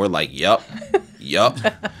album. We're like, yup.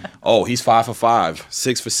 Oh, he's 5 for 5,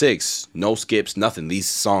 6 for 6, no skips, nothing. These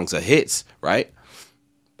songs are hits, right?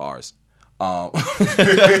 Bars. Yo.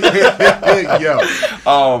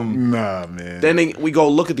 Nah, man. Then we go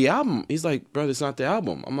look at the album. He's like, bro, it's not the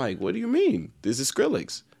album. I'm like, what do you mean? This is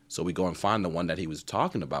Skrillex. So we go and find the one that he was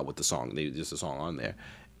talking about with the song. There's just a song on there.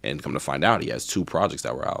 And come to find out, he has 2 projects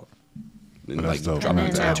that were out. And Well, that's dope. dropped I'm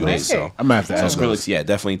in gonna have to 2 add days. those. So, I'm gonna have to add Skrillex, those. yeah,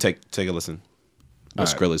 definitely take a listen. But All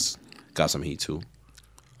right. Skrillex got some heat too.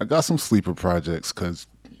 I got some sleeper projects because,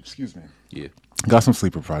 excuse me. Yeah. Got some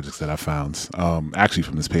sleeper projects that I found, actually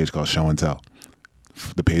from this page called Show and Tell.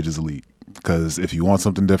 The page is elite because if you want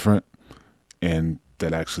something different and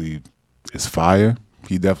that actually is fire,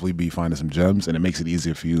 he definitely be finding some gems, and it makes it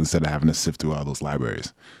easier for you instead of having to sift through all those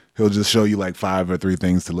libraries. He'll just show you like 5 or 3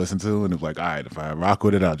 things to listen to, and it's like, all right, if I rock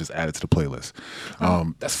with it, I'll just add it to the playlist.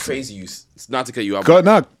 That's crazy. It's not to cut you off. Go,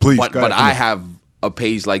 no, please. But, go ahead, but I finish. have a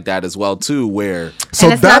page like that as well too, where So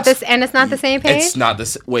and it's not that's this. And it's not the same page. it's not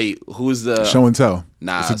the wait. Who's the Show and Tell.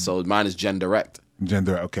 Nah, so mine is Gen Direct.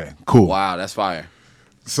 Gender. Okay, cool. Wow, that's fire.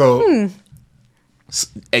 So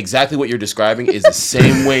Exactly what you're describing is the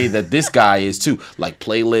same way that this guy is too. Like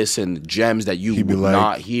playlists and gems that you He'd be would like-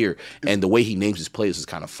 not hear. And the way he names his playlists is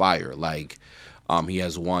kind of fire. Like he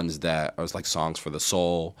has ones that are like songs for the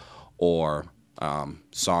soul or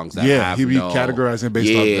songs that Yeah, have he be no, categorizing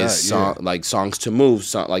based off that, yeah. like songs to move,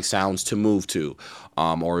 like sounds to move to.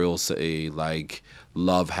 Or he'll say like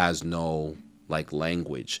love has no like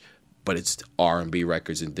language, but it's R&B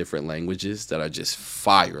records in different languages that are just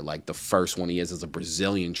fire. Like the first one he has is a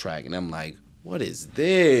Brazilian track, and I'm like, what is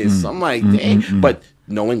this? I'm like, dang, but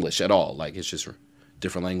no English at all. Like it's just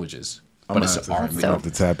different languages. But it's I'm R&B. gonna have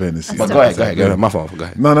to tap in and see. But go ahead. My fault. Go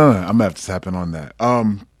ahead. No. I'm gonna have to tap in on that.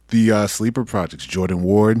 The sleeper projects, Jordan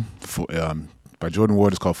Ward, by Jordan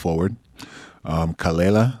Ward, is called Forward.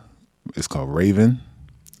 Kalela is called Raven.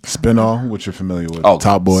 Spinall, which you're familiar with.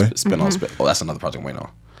 Top Boy. Spin on spin. Oh, that's another project we know.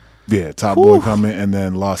 Yeah, Top Boy coming, and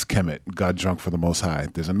then Lost Kemet, Got Drunk for the Most High.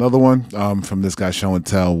 There's another one from this guy Show and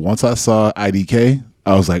Tell. Once I saw IDK,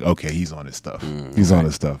 I was like, okay, he's on his stuff. He's on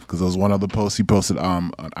his stuff. Because there was one other post he posted on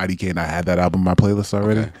IDK, and I had that album on my playlist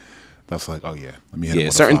already. Okay. That's like, oh yeah, let me hit him Yeah,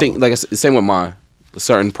 with a certain follow. things, like I said, same with mine.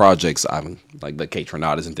 Certain projects, I'm like the K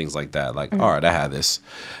Tornadoes and things like that. Like, all right, I had this,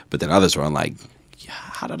 but then others were like, yeah,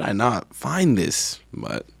 how did I not find this?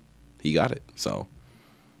 But he got it, so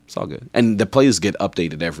it's all good. And the playlists get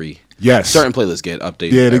updated every. Yes. Certain playlists get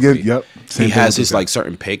updated. Yeah, they every, get- yep. Same He thing has with his that. like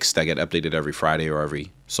certain picks that get updated every Friday or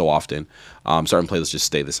every so often. Certain playlists just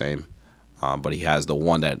stay the same. But he has the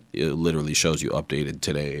one that it literally shows you updated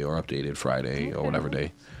today or updated Friday or whatever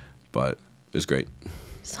day. But it's great.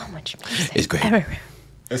 So much music. It's great. everywhere.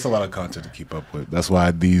 It's a lot of content to keep up with. That's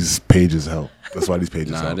why these pages help. That's why these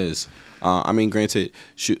pages Nah, help. it is. I mean, granted,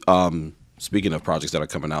 speaking of projects that are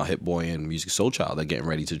coming out, Hit Boy and Music Soul Child, they're getting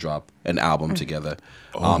ready to drop an album together.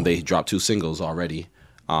 They dropped 2 singles already,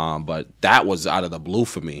 but that was out of the blue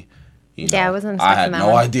for me. You Yeah, know, I wasn't I had expecting that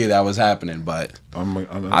no one. idea that was happening, but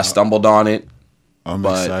I'm I stumbled on it. I'm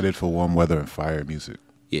but- excited for Warm Weather and Fire music.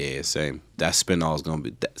 Yeah, same. That spin-off is gonna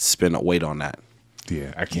be wait on that.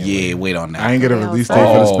 Yeah, I can't. Yeah, wait on that. I ain't get a release date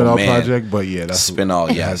Oh, for the spin-off man. project, but yeah, that's Spin-off,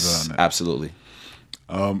 it has it yes, on there. absolutely.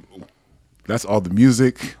 That's all the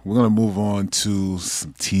music. We're gonna move on to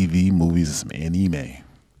some TV, movies, and some anime.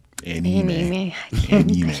 Anime.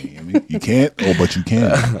 Anime. You can't? Oh, but you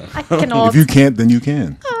can. I cannot. If you can't, then you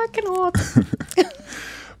can. I cannot.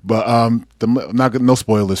 But no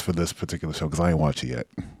spoilers for this particular show because I ain't watch it yet.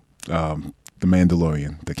 The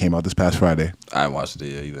Mandalorian that came out this past Friday. I haven't watched it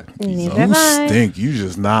yet either. Neither You have I. stink. You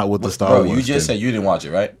just not with the Star Bro, Wars. you just thing. said you didn't watch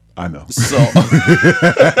it, right? I know. So,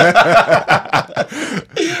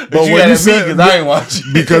 But you when had you to said because I ain't watch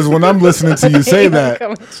it. because when I'm listening to you say that,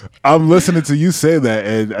 I'm listening to you say that,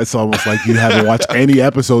 and it's almost like you haven't watched any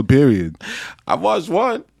episode. Period. I watched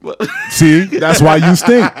one. But See, that's why you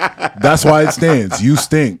stink. That's why it stands. You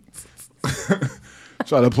stink.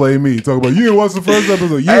 Trying to play me. Talk about you didn't watch the first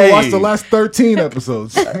episode. You didn't watch the last 13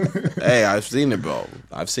 episodes. hey, I've seen it, bro.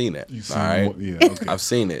 I've seen it. Seen All right. more- yeah, okay. I've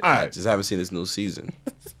seen it. All I right. just haven't seen this new season.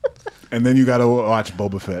 And then you got to watch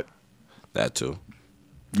Boba Fett. That too.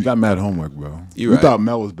 You got mad homework, bro. You We right. thought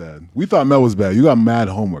Mel was bad. We thought Mel was bad. You got mad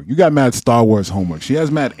homework. You got mad Star Wars homework. She has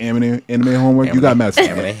mad anime homework. You got mad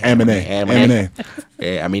anime.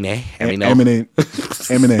 Yeah, I mean,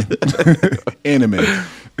 Anime.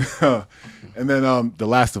 And then The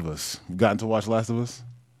Last of Us. You gotten to watch Last of Us?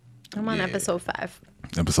 I'm on episode 5.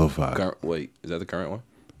 Episode 5. Wait, is that the current one?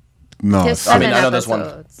 No, There's seven, 7 I know there's one.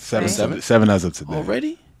 episodes. seven, right? seven, seven as of today.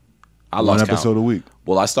 Already? I One lost episode count. a week.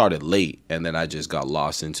 Well, I started late, and then I just got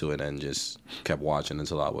lost into it and just kept watching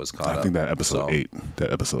until I was caught up. I think that episode So, 8.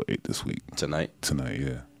 That episode 8 this week. tonight. Tonight,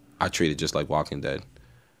 yeah. I treat it just like Walking Dead.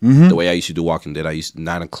 Mm-hmm. The way I used to do Walking Dead, I used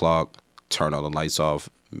 9 o'clock, turn all the lights off,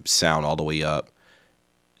 sound all the way up,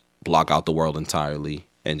 block out the world entirely,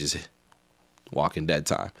 and just Walking Dead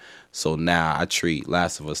time. So now I treat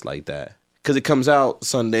Last of Us like that. Because it comes out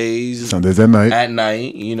Sundays Sundays at night. at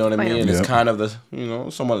night, you know what I mean? And Yep. it's kind of the,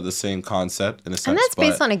 somewhat of the same concept in a sense. And that's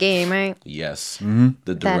based but on a game, right? yes. Mm-hmm.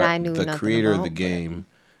 The That I knew the nothing creator of about, the but- game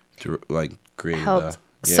to create Helped.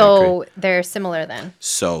 the So they're similar then.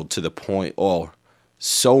 so to the point, or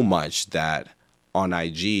so much that on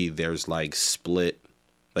IG there's split,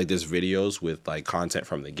 there's videos with content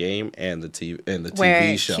from the game and the TV Where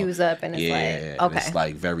it show. queues up and it's and okay.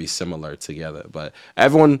 it's very similar together. But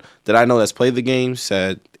everyone that I know that's played the game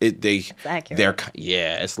said accurate.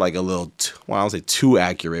 it's a little I don't say too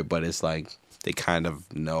accurate, but it's they kind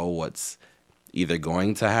of know what's either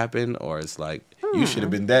going to happen or it's you should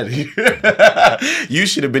have been dead here. You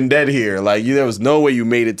should have been dead here. There was no way you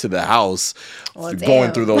made it to the house Well, going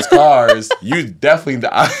damn. through those cars. You definitely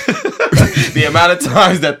the amount of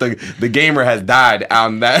times that the gamer has died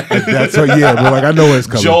on that. That's what, yeah, but I know where it's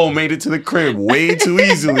coming. Joel made it to the crib way too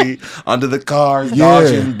easily under the cars, Yeah.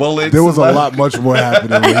 dodging bullets. There was a lot much more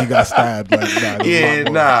happening when he got stabbed. There was a lot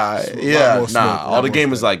more smoke, a All lot the more game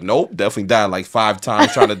was smoke. nope, definitely died 5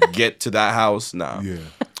 times trying to get to that house. Nah. Yeah.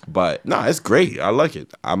 But it's great. I like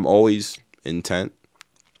it. I'm always attentive,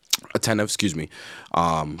 excuse me.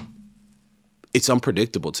 It's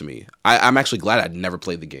unpredictable to me. I'm actually glad I'd never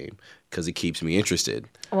played the game because it keeps me interested.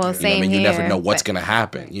 Well, You know what I same mean? You never here, know what's but- gonna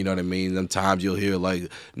happen. You know what I mean? Sometimes you'll hear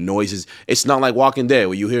noises. It's not like Walking Dead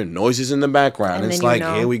where you hear noises in the background. And It's then you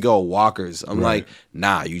know. here we go, walkers. I'm Right.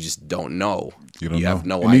 nah, you just don't know. You don't have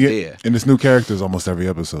no And you idea. and it's new characters almost every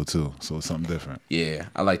episode too, so it's something different. Yeah,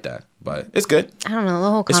 I like that. But it's good. I don't know. The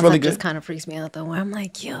whole It's concept really just good. kind of freaks me out though. Where I'm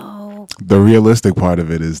like, yo, The realistic part of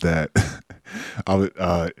it is that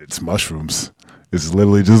it's mushrooms. It's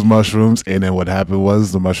literally just mushrooms, and then what happened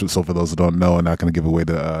was the mushrooms. So for those who don't know, I'm not going to give away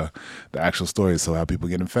the actual story. So how people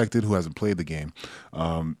get infected who hasn't played the game,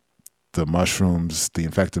 the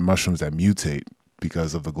infected mushrooms that mutate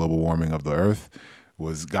because of the global warming of the Earth,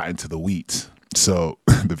 got into the wheat. So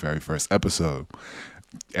the very first episode,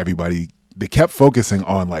 they kept focusing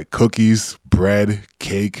on cookies, bread,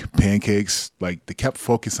 cake, pancakes. They kept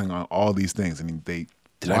focusing on all these things. I mean, Did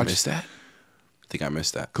I miss that? I think I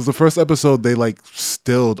missed that. Because the first episode, they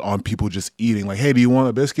stilled on people just eating. Hey, do you want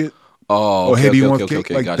a biscuit? Oh, Hey, do you want cake?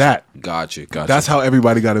 gotcha. That. Gotcha. That's how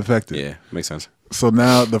everybody got infected. Yeah, makes sense. So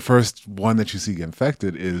now the first one that you see get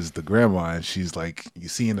infected is the grandma, and she's you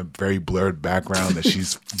see in a very blurred background that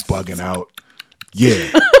she's bugging out.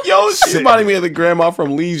 Yeah. Yo, she reminded me of the grandma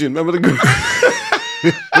from Legion. Remember the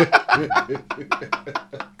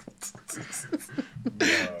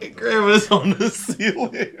Grandma's on the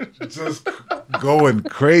ceiling. Just going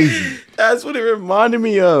crazy. That's what it reminded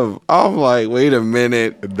me of. I'm like, wait a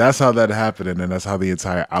minute. That's how that happened, and then that's how the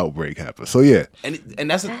entire outbreak happened. So yeah, And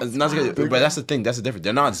that's but that's the thing. That's the difference.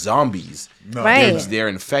 They're not zombies. No. Right. They're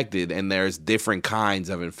infected, and there's different kinds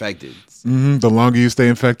of infected. the longer you stay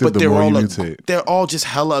infected, But the they're more you all mutate. they're all just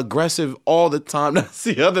hella aggressive all the time. That's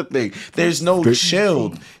the other thing. There's no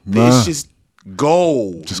chill. Nah. It's just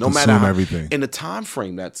go. Just no matter consume how, everything. in the time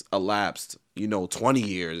frame that's elapsed. 20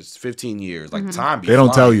 years, 15 years, like time. Be They don't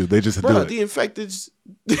flying. tell you. They just do Bruh, it. the infected,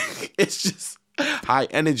 it's just high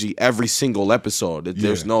energy every single episode.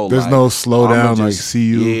 There's no There's like, no slow I'ma down, like just- see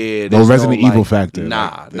you. Yeah, No there's Resident like, Evil factor. Nah,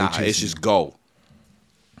 Like, they nah. chase It's you. just go.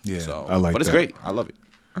 Yeah, So, I like but it's that. great. I love it.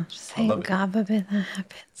 I'm just saying, God forbid that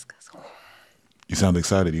happens. 'cause- You sound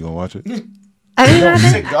excited. You gonna watch it? I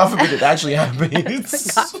mean, God forbid it actually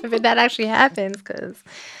happens. God forbid that actually happens, because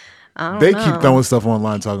I don't They know. keep throwing stuff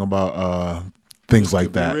online talking about things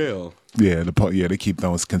like that. Real. Yeah, they keep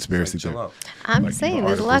throwing conspiracy Chill things. out. I'm like, saying the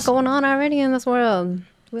there's a lot articles. going on already in this world.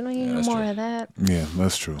 We don't need no that's more true. of that. Yeah,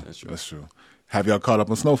 that's true. That's true. Have y'all caught up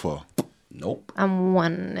on Snowfall Nope. I'm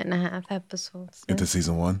 1.5 episodes. into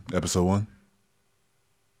season 1, episode 1?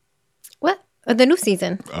 What? The new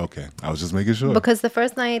season. Okay, I was just making sure. Because the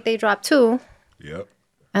first night they dropped 2, Yep.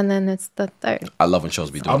 and then it's the third. I love when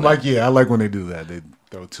shows be doing I'm that. like, I like when they do that. They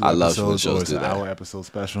throw 2 I love when episodes, shows or it's do an that. hour episode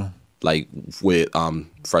special. Like with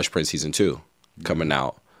Fresh Prince season 2 coming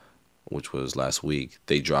out, which was last week.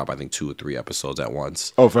 They drop I think 2 or 3 episodes at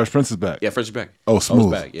once. Oh, Fresh Prince is back. Yeah, Fresh is back. Oh, Fresh is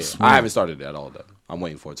smooth. back. Yeah, Smooth. I haven't started it at all though. I'm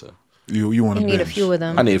waiting for it to. You want to You need a few of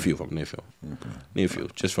them. I need a few of them. Need a few.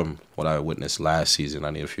 Just from what I witnessed last season, I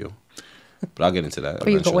need a few. But I'll get into that. Or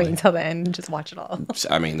you can wait eventually. until the end and just watch it all.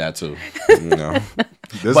 I mean that too.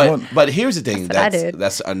 This one, But here's the thing That's what I did.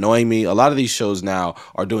 that's annoying me. A lot of these shows now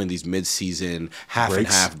are doing these mid-season half and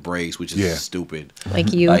Breaks? half breaks, which is Yeah. stupid.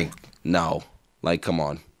 Like you. Like no, like come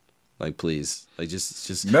on, like please, like just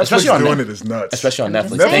Netflix especially on doing Netflix. it is nuts. Especially on I'm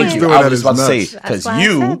Netflix. just saying. Thank you. Doing I that was is about to say nuts. That's because why I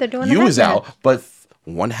said they're doing you the is half out, but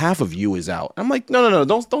one half of you is out. I'm like, no,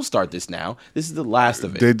 don't start this now. This is the last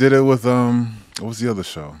of it. They did it with what was the other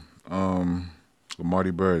show? With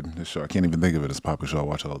Marty Bird. This show I can't even think of it. It's a popular show I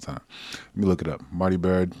watch all the time. Let me look it up. Marty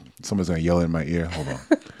Bird. Someone's gonna yell in my ear. Hold on.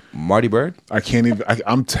 Marty Bird? I can't even.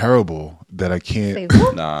 I'm terrible that I Say, can't.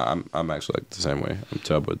 whoop. Nah, I'm actually like the same way. I'm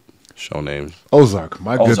terrible with show names. Ozark.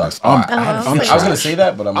 My Ozark. goodness. Oh, I'm I was trash. gonna say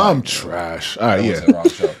that, but I'm like, trash. All right, that yeah.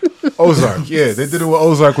 was the wrong show. Ozark. Yeah, they did it with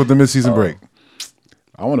Ozark with the mid-season break.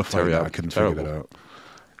 I want to fight Terrible. that. I couldn't figure that Terrible. out.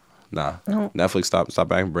 Nah, Netflix stop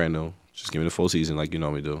backing brand new. Just give me the full season like you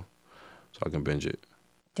normally do, so I can binge it.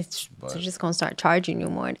 They're just going to start charging you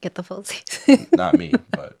more to get the full season. Not me,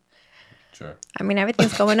 but sure. I mean,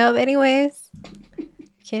 everything's going up anyways. You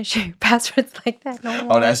can't share your passwords like that no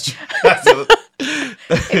more. Oh, that's true.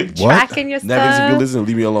 Tracking your Nevins, if you stuff. listen,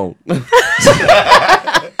 leave me alone.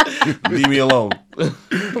 Leave me alone.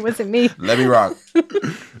 It wasn't me. Let me rock.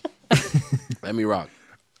 Let me rock.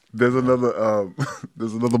 There's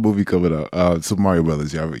another movie coming out. Super Mario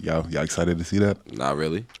Brothers. Y'all excited to see that? Not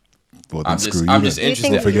really. Well, then I'm screw just you. You interested.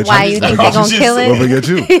 think, forget why you. you think they're going to kill Don't it? forget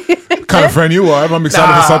you. Kind of friend you are. If I'm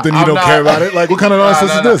excited for something you I'm don't not. care about it. Like, what kind of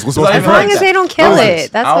nonsense is this? We're supposed to be As long friends. as they don't kill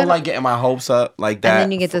it. That's I don't what like getting my hopes up like that.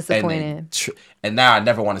 then you get And disappointed. And now I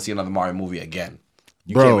never want to see another Mario movie again.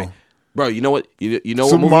 You Bro. can't wait. Bro, you know what? You know what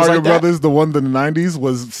Super movies Mario like that? Brothers, the one in the '90s,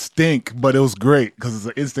 was stink, but it was great because it's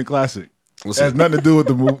an instant classic. It Listen. has nothing to do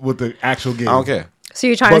with the actual game. I don't care. So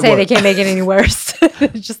you're trying to But say what? they can't make it any worse?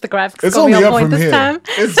 Just the graphics It's going to only be on up point from this here. time?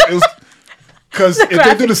 Because if they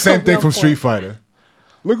do the graphics same gonna be thing on from point. Street Fighter,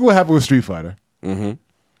 look at what happened with Street Fighter. Mm-hmm.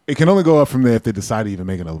 It can only go up from there if they decide to even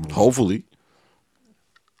make another movie. Hopefully.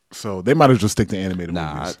 So they might as well just stick to animated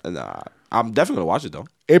movies. Nah. I'm definitely gonna watch it though.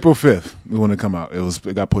 April 5th, when it come out,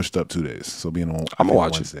 it got pushed up 2 days. So being on, I'ma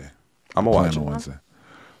watch it. Wednesday. I'm gonna watch Plan it. on Wednesday.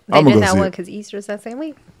 They I'ma did go that see one it. because Easter's that same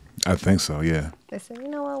week. I think so. Yeah. They said, you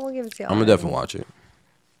know what, we'll give it to y'all. I'm gonna definitely watch it,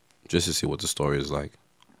 just to see what the story is like.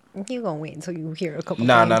 You're going to wait until you hear a couple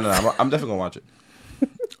Nah. things. I'm definitely gonna watch it.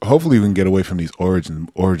 Hopefully, we can get away from these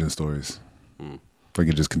origin stories. Hmm. Like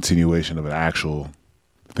a just continuation of an actual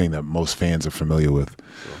thing that most fans are familiar with.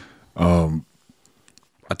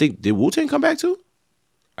 I think did Wu-Tang come back too?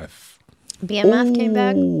 BMF came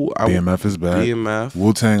back. Ooh, BMF is back. BMF.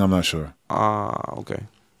 Wu Tang, I'm not sure, Okay.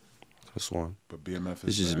 That's one. but BMF is. This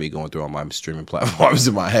is just back. me going through all my streaming platforms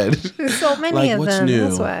in my head. There's so many Like, of what's them. new?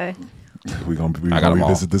 That's why. We gonna I got 'em all.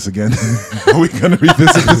 revisit this again. We gonna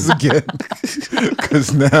revisit this again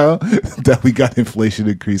because now that we got inflation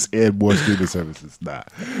increase and more streaming services, nah,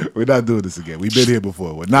 we're not doing this again. We've been here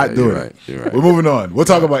before. We're not doing it. You're right. We're moving on. We'll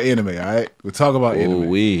talk about anime. All right, we'll talk about anime.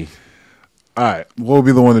 We All right, what would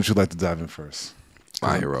be the one that you'd like to dive in first?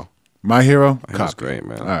 My Hero. My Hero. That was great,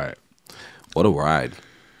 man. All right, What a ride.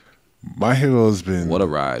 My Hero has been What a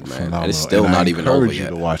ride, man. phenomenal, And it's still and not I even over encourage you yet.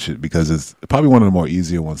 to watch it because it's probably one of the more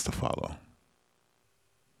easier ones to follow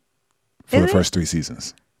for Is the it? first 3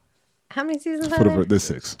 seasons. How many seasons For are there? there's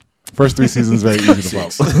 6. First 3 seasons very easy to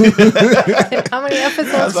follow. How many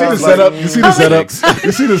episodes? You see the setup. You see the setup.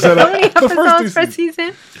 You see the setup. How many The first 3 episodes per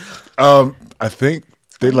seasons. season? I think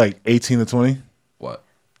they like 18 to 20 What?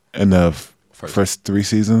 in the first 3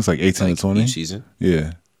 seasons, like 18 Like to 20. each season?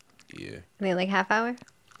 Yeah. Yeah. Are they like half hour?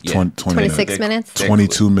 20, 26 minutes?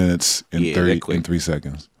 22 minutes and Yeah, they're 30 quick. and 3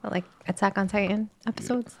 seconds. Like Attack on Titan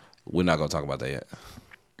episodes? We're not gonna talk about that yet.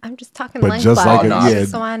 I'm just talking But length just like wise, it, yeah,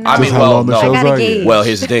 so I know. I mean, just how well, long the no. shows I gotta are. gauge. Yeah. Well,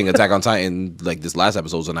 here's the thing: Attack on Titan, like this last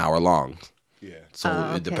episode's an hour long, Yeah. so Oh,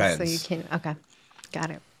 it okay, depends. So you can, okay. Got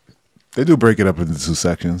it. They do break it up into 2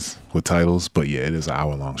 sections with titles, but yeah, it is an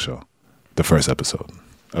hour-long show. The first episode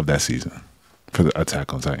of that season for the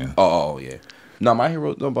Attack on Titan. Oh, yeah. No,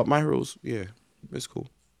 but My Heroes, yeah, it's cool.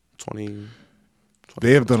 20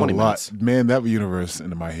 They have done a 20 lot. minutes. Man, that universe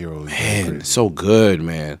into My Hero is Man, crazy. so good,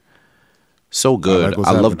 man. So good. like what's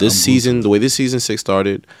I love happening. this I'm glued season, to the way this season 6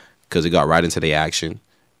 started, because it got right into the action.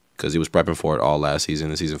 Because he was prepping for it all last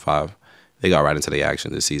season in season 5. They got right into the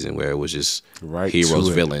action this season where it was just Right heroes,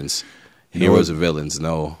 to it. villains. You know Heroes what? and villains.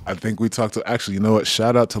 No. I think we talked to actually. You know what?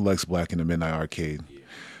 Shout out to Lex Black in the Midnight Arcade.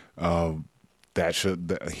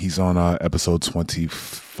 He's on episode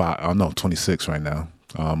 25. Oh no, 26 right now.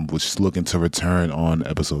 Which is looking to return on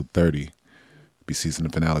episode 30. Be season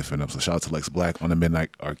finale for them. So shout out to Lex Black on the Midnight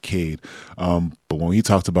Arcade. But when he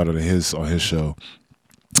talked about it on his show,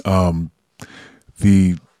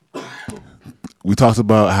 we talked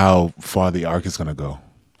about how far the arc is gonna go.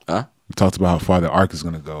 Huh? We talked about how far the arc is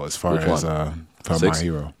gonna go as far Which as one? for 6? My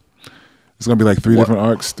Hero. It's gonna be like 3 What? different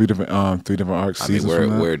arcs, 3 different arcs. I mean, seasons from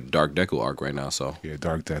that. we're Dark Deku arc right now, so. Yeah,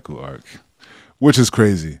 Dark Deku arc, which is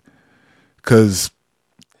crazy, because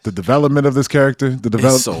the development of this character,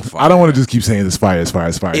 so fire. I don't want to just keep saying it's fire, it's fire,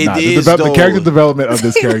 it's fire. It Nah, is, the though. character development of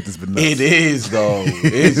this character has been nuts. It is, though.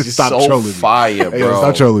 It's just Stop so trolling me. fire, bro. Hey, yo,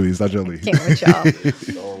 stop trolling me. Stop trolling me. King with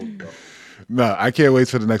y'all. No, I can't wait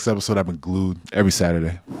for the next episode. I've been glued every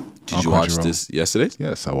Saturday. Did on you watch Crunchyroll. this yesterday?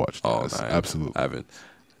 Yes, I watched. Oh, Yes, no, absolutely. I haven't.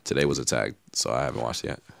 Today was Attack, so I haven't watched it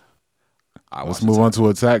yet. Let's move on to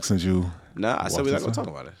Attack since you. Nah, I said watch we're not this going to one. talk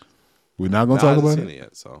about it. We're not gonna Nah, I talk haven't about seen it. it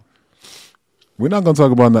yet, so. We're not gonna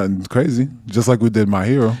talk about nothing crazy, just like we did My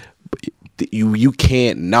Hero. You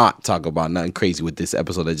can't not talk about nothing crazy with this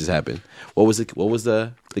episode that just happened. What was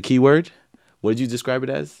the key word? What did you describe it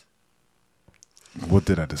as? What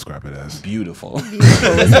did I describe it as? Beautiful.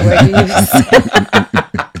 Beautiful was the word you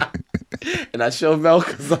used. And I showed Mel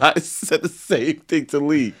because I said the same thing to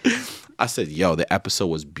Lee. I said, yo, the episode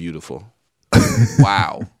was beautiful.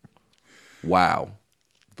 Wow.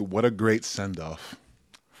 What a great send off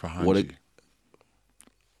for Hanji. What a-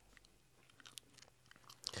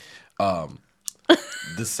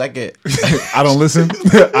 The second. I don't listen.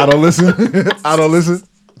 I don't listen. I don't listen.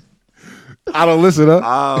 I don't listen.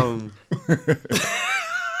 Huh?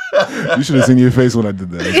 You should have seen your face when I did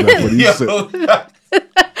that. It's not what he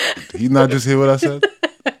said. He not just hear what I said.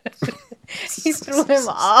 He threw him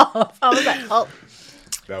off. I was like, oh,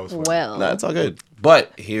 That was funny. well. Nah, it's all good.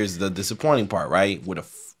 But here's the disappointing part, right? With a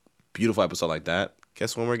beautiful episode like that,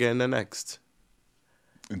 guess when we're getting the next?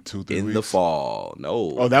 in 2-3 In weeks. the fall.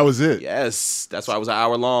 No. Oh, that was it. Yes. That's why it was an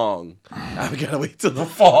hour long. Now we gotta wait till the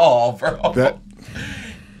fall, bro. That.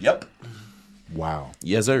 Yep. Wow.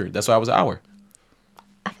 Yes, sir. That's why it was an hour.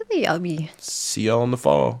 I feel like y'all be See y'all in the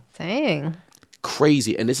fall. dang.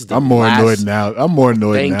 Crazy. And this is the I'm more last... annoyed now. I'm more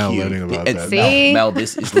annoyed Thank now you. learning about And that. See? Mel,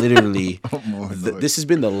 this is literally... more annoyed. this has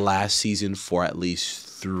been the last season for at least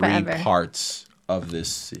 3 Forever. parts of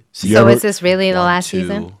this season. You So ever- is this really the One, last 2,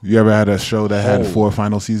 season? You ever had a show that had Oh. 4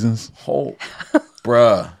 final seasons? Oh,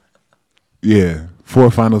 bruh. Yeah, 4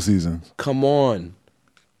 final seasons. Come on.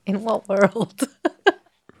 In what world?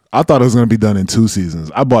 I thought it was gonna be done in 2 seasons.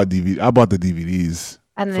 I bought the DVDs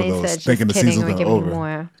And for then they those, said, just thinking the kidding, season's we're not giving you over.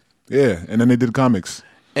 more. Yeah, and then they did comics.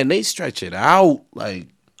 And they stretch it out. Like,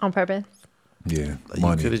 On purpose? Yeah, you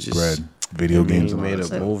money, coulda just- bread, video games, we and all made that a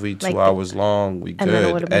stuff. movie 2 Like the- hours long. We And then it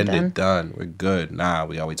good. would've been Ended, done. We're good. Nah,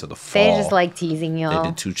 we gotta wait till the fall. They just like teasing They y'all.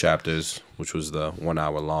 did 2 chapters, which was the 1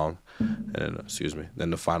 hour long. And then, then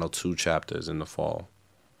the final 2 chapters in the fall,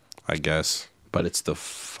 I guess. but it's the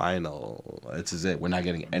final. This is it. We're not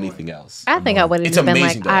getting anything else. I think I would have It's just been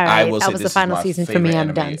amazing, like, though. all I right, will say that was the this is final my season for me. favorite I'm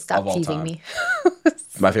anime done. Stop of all teasing time. me.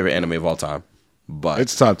 My favorite anime of all time. But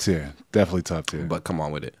It's top tier. Definitely top tier. But come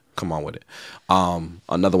on with it. Come on with it.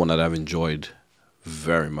 Another one that I've enjoyed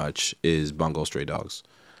very much is Bungo Stray Dogs.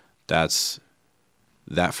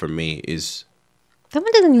 That for me is. That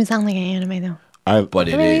one doesn't even sound like an anime though. But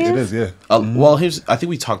it really is. It is, yeah. Well, I think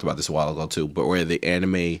we talked about this a while ago too. But where the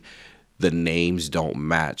anime, the names don't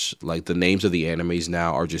match. Like the names of the animes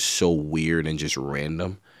now are just so weird and just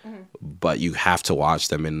random. But you have to watch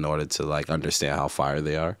them in order to like understand how fire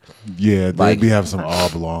they are. Yeah, Like- they be have some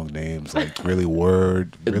oblong names, like really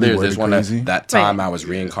There's one crazy. that time Right. I was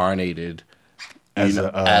reincarnated as you know,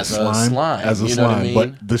 a slime. As a you know what I slime. mean?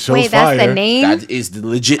 But the show's Wait, fire. that's the name? That is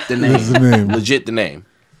legit the name. That's the name. Legit the name.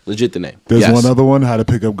 Legit the name. There's Yes. one other one, How to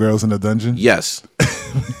Pick Up Girls in a Dungeon. Yes.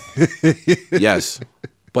 Yes.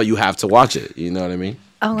 But you have to watch it. You know what I mean?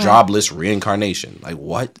 Oh, wow. Jobless reincarnation. Like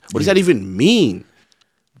what? What does that even mean?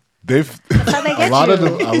 They've how they a get lot you. of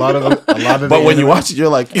them. A lot of But when you watch it, you're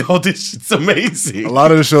like, yo, this shit's amazing. a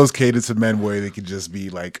lot of the shows cater to men where they could just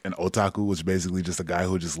be like an otaku, which is basically just a guy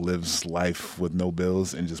who just lives life with no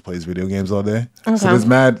bills and just plays video games all day. So there's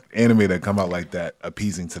mad anime that come out like that,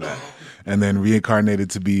 appeasing to that, and then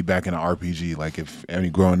reincarnated to be back in an RPG. Like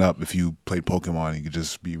growing up, if you played Pokemon, you could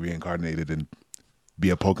just be reincarnated and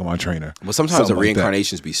be a Pokemon trainer. But sometimes Something the like that.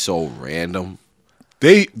 reincarnations be so random.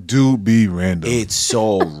 They do be random. It's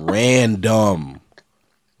so random.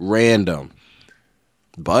 Random.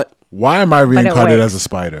 But Why am I reincarnated works. as a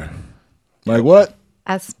spider? Like what?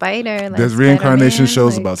 A spider. Like There's reincarnation Spider-Man,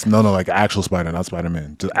 shows like about like actual Spider, not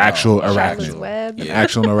Spider-Man, just actual Charlotte's arachnid, Web. an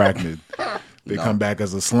actual arachnid. They come back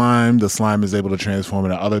as a slime. The slime is able to transform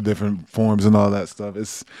into other different forms and all that stuff.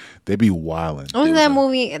 They be wilding. What was that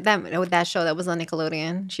movie? That show that was on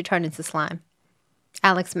Nickelodeon? She turned into slime.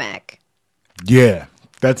 Alex Mack. Yeah,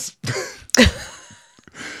 that's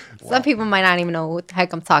Some people might not even know what the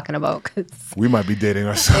heck I'm talking about. Cause we might be dating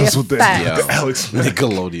ourselves with Facts. that. yeah, Alex,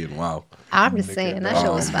 Nickelodeon. Wow. I'm just saying that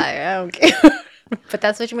show was fire. I don't care. But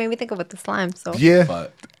that's what you made me think of with the slime. So yeah,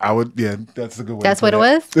 But I would. Yeah, that's a good way. That's to put what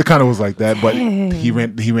it was? It kind of was like that, but he ran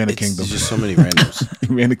a it's kingdom. just so many randoms.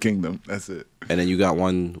 He ran a kingdom. That's it. And then you got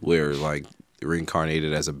one where like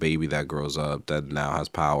reincarnated as a baby that grows up that now has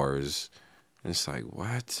powers. And it's like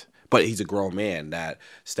what? But he's a grown man that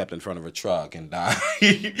stepped in front of a truck and died.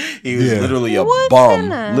 He was Yeah. literally a What's bum. in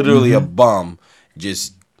that? Literally a bum.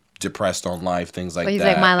 Just depressed on life, things like But he's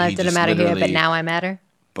that. like, my life He didn't just matter here, but literally- now I matter.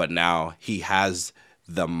 But now he has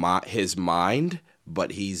his mind,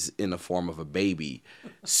 but he's in the form of a baby.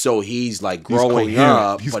 So he's like growing coherent.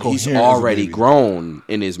 up, He's but he's coherent as a already baby. grown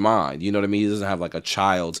in his mind. You know what I mean? He doesn't have like a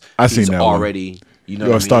child's. I seen he's that one. already. You know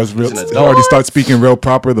He what I mean? starts real. He's an He adult. already starts speaking real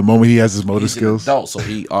proper the moment he has his motor He's an skills. adult, so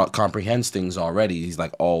he comprehends things already. He's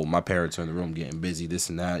like, oh, my parents are in the room getting busy, this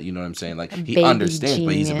and that. You know what I'm saying? Like he baby understands,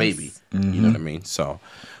 but he's a genius. baby. You know what I mean? So,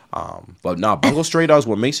 but no, Bungo Stray Dogs.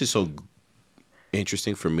 What makes it so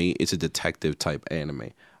interesting for me? It's a detective type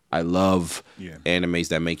anime. I love animes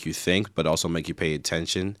that make you think, but also make you pay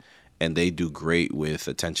attention, and they do great with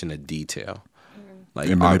attention to detail. Like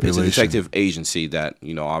And it's a manipulation. detective agency that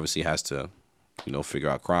obviously has to figure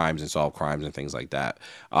out crimes and solve crimes and things like that.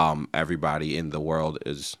 Everybody in the world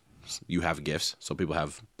you have gifts, so people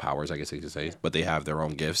have powers, I guess you could say, but they have their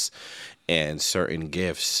own gifts, and certain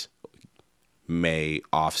gifts may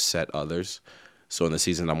offset others. So in the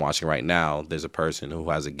season I'm watching right now, there's a person who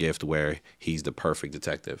has a gift where he's the perfect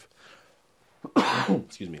detective.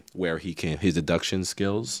 Excuse me, where his deduction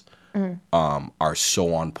skills are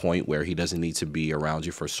so on point where he doesn't need to be around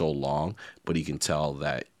you for so long, but he can tell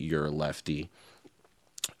that you're a lefty.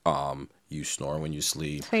 You snore when you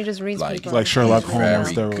sleep. So he just reads Like- people. Like Sherlock Holmes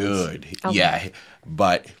on Very steroids. good. Okay. Yeah,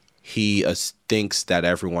 but he thinks that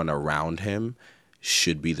everyone around him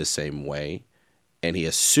should be the same way, and he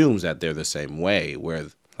assumes that they're the same way. Where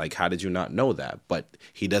like, how did you not know that? But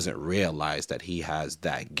he doesn't realize that he has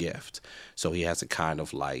that gift, so he has to kind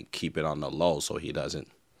of like keep it on the low, so he doesn't,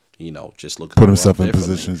 just look at Put the himself world in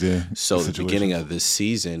differently. positions, yeah. So the situations. beginning of this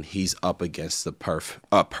season, he's up against a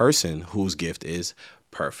person whose gift is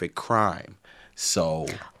perfect crime. So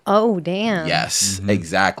Oh, damn. yes,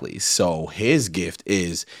 exactly. So his gift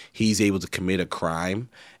is he's able to commit a crime,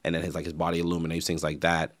 and then his body illuminates, things like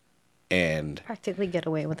that, and Practically get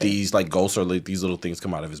away with it. these like ghosts or like these little things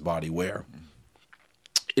come out of his body where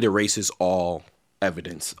it erases all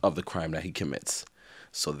evidence of the crime that he commits.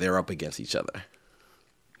 So they're up against each other.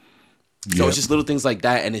 So Yep. it's just little things like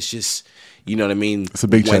that, and it's just, you know what I mean? It's a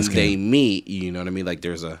big when chess game. they meet, you know what I mean? Like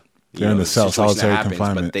there's a They're in the cell, situation that solitary happens,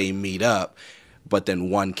 confinement. but they meet up. but then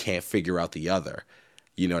one can't figure out the other.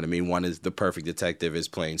 You know what I mean? One is the perfect detective is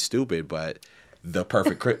playing stupid, but the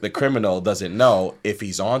perfect the criminal doesn't know if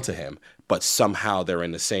he's onto him. But somehow they're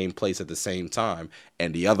in the same place at the same time,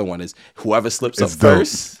 and the other one is whoever slips up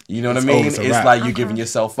first. You know what I mean? It's like you're giving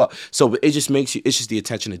yourself up. So it just makes you. It's just the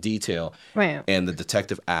attention to detail, Right. and the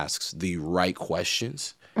detective asks the right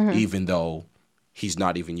questions, even though he's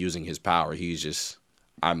not even using his power. He's just,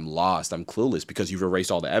 I'm lost. I'm clueless because you've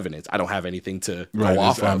erased all the evidence. I don't have anything to go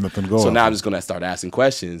off of. So now I'm just gonna start asking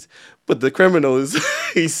questions. But the criminal is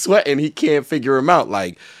he's sweating. He can't figure him out.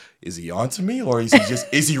 Like, is he on to me, or is he just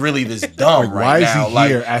is he really this dumb right now? Why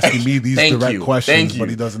is he here asking me these direct questions, but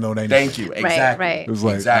he doesn't know anything? Thank you. Exactly. Right. It was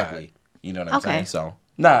like, exactly. You know what I'm saying? So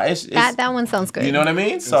it's that one sounds good. You know what I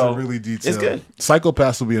mean? It's So a really detailed. it's good.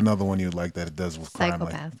 Psychopaths will be another one you'd like that it does with crime.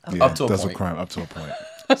 Psychopath. Like, Okay. yeah, Up to a it does point. with crime up to a point.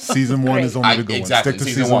 Season 1 is only the good Exactly. one. Stick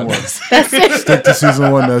to Season season one. 1. Stick to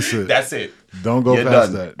season 1. That's it. That's it. Don't go You're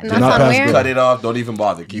past done. that. And Do that's not on pass where? go. Cut it off. Don't even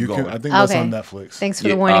bother. Keep going. I think that's Okay. on Netflix. Thanks for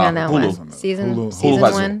the warning on that Hulu. one. Season Hulu season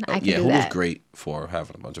has one, it. I can yeah, do Hulu's that. great for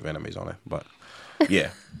having a bunch of animes on it. But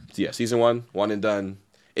yeah, season one and done.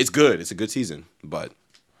 It's good. It's a good season. But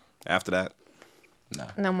after that, nah.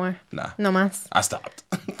 No more. Nah. No mas. I stopped.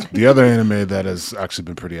 The other anime that has actually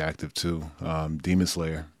been pretty active too, Demon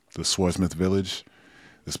Slayer, the Swordsmith Village.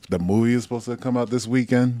 The movie is supposed to come out this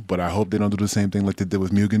weekend, but I hope they don't do the same thing like they did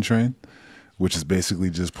with Mugen Train, which is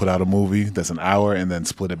basically just put out a movie that's an hour and then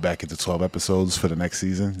split it back into 12 episodes for the next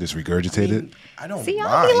season. Just regurgitate it. I don't See, y'all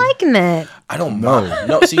mind. be liking that. I don't mind.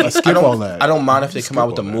 No, see, skip I don't, all that. I don't mind if they Just come out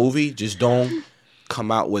skip with a all that. movie. Just don't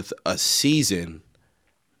come out with a season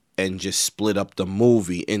and just split up the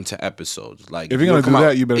movie into episodes. Like, If you're gonna come do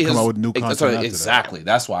that, you better come out with new That's content after that. exactly.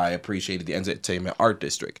 That's why I appreciated the Entertainment Art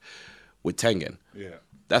District with Tengen. Yeah.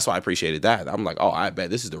 That's why I appreciated that. I'm like, I bet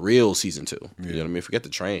this is the real season 2. You know what I mean? Forget the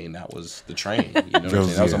train. That was the train. You know what I'm saying?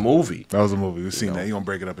 That was a movie. That was a movie. We've seen know. that. You're going to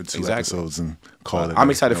break it up into 2 Exactly. episodes and call it. I'm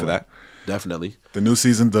excited for that. Definitely. The new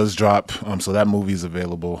season does drop, so that movie is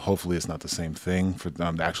available. Hopefully, it's not the same thing for the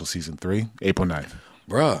actual season 3, April 9th.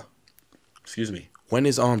 Bruh. Excuse me. When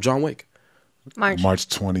is John Wick? March. March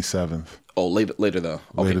 27th. Oh, later though.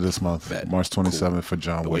 Okay. Later this month. Bet. March 27th Cool. for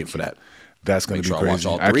John Been Wick. waiting for that. That's going Make to be sure I watch crazy.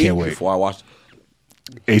 all I 3 can't wait. before I watch.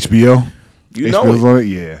 HBO? You know HBO's it. on it?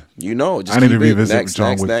 Yeah. You know. Just I need to keep it. revisit Next, John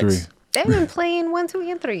next, Wick next. 3. They've been playing 1, 2,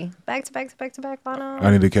 and 3 back to back to back to back on.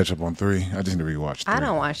 I need to catch up on 3. I just need to rewatch 3. I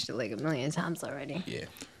don't watched it like a million times already. Yeah.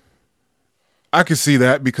 I could see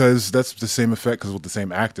that because that's the same effect because with the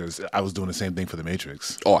same actors, I was doing the same thing for The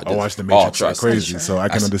Matrix. Oh, I watched The Matrix like trust. crazy, so I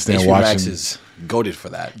can understand HBO watching. Max is goated for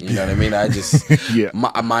that. You know what I mean? I just Yeah.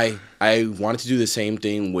 I wanted to do the same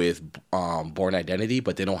thing with Born Identity,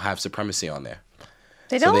 but they don't have Supremacy on there.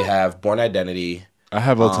 They So don't. they have Born Identity. I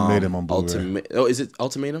have Ultimatum on Blu-ray. Is it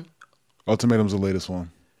Ultimatum? Ultimatum's the latest one.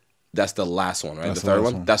 That's the last one, right? That's the the third last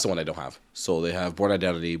one? one. That's the one I don't have. So they have Born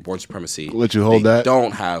Identity, Born Supremacy. Let you hold They that?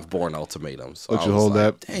 Don't have Born Ultimatum. So Let I you was hold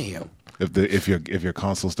like, that? Damn. If your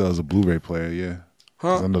console still has a Blu-ray player, yeah.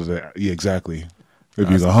 'Cause Huh? I know that. Yeah, exactly. If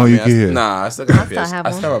I you still- go, I mean, you can hear. Nah, I still got still have I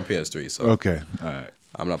one. still have a PS3, so Okay, all right.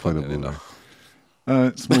 I'm not Play putting the it in Blu-ray. though. All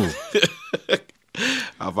right, smooth.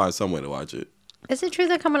 I'll find some way to watch it. Is it true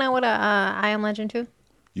they're coming out with a I Am Legend 2?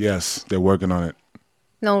 Yes, they're working on it.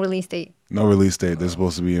 No release date. No release date. They're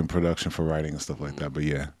supposed to be in production for writing and stuff like that. But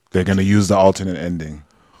yeah, they're gonna use the alternate ending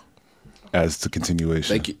as the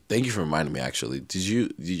continuation. Thank you for reminding me. Actually, did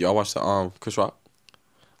y'all watch the Chris Rock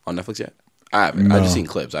on Netflix yet? I haven't. No. I've just seen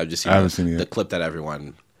clips. I've just seen I haven't seen it the yet. clip that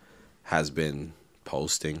everyone has been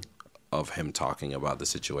posting of him talking about the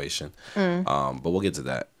situation. But we'll get to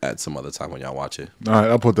that at some other time when y'all watch it. All right,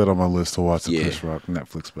 I'll put that on my list to watch the Yeah. Chris Rock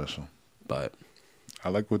Netflix special. But I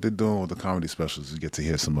like what they're doing with the comedy specials. You get to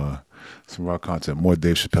hear some rock content, more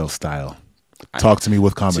Dave Chappelle style. Talk to me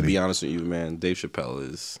with to comedy. be honest with you, man, Dave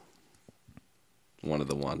Chappelle is one of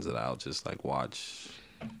the ones that I'll just like watch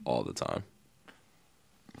all the time.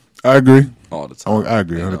 I agree. All the time. Oh, I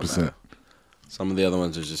agree, It don't 100%. matter. Some of the other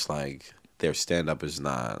ones are just like their stand up is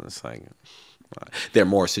not. It's like they're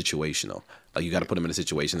more situational. Like you got to put them in a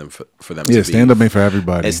situation for them. Yeah, to stand up be, ain't for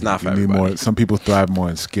everybody. It's not for You need everybody. More, some people thrive more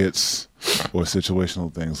in skits or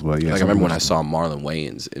situational things. But yeah, Like I some remember when people- I saw Marlon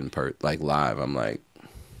Wayans like live. I'm like,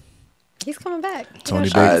 He's coming back. Tony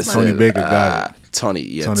You know, Baker- she's Tony smart. Baker got it.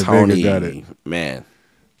 Tony Tony Baker got it. Man,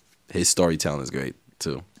 his storytelling is great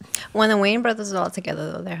too. When the Wayne brothers are all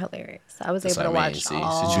together, though, they're hilarious. I was That's able to what I mean. watch See,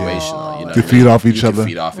 all. situational. You know, To what I feed mean? off each You can other.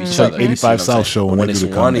 feed off each It's other. like 85 You know what I'm South saying? show But when when they it's do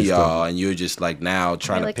the one of comedy stuff. y'all and you're just like now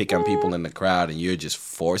trying You're to like, pick on people in the crowd and you're just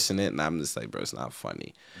forcing it, and I'm just like, bro, it's not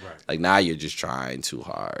funny. Right. Like now you're just trying too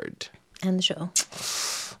hard. And the show.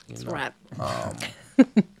 It's a wrap.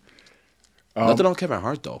 Nothing on Kevin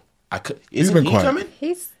Hart though. Isn't been he quiet. coming?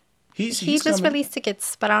 He He's just coming? released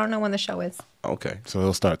tickets, but I don't know when the show is. Okay. So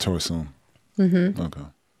he'll start tour soon. Mm-hmm. Okay.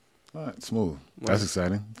 All right, smooth. That's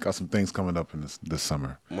exciting. Got some things coming up in this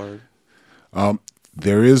summer. Word.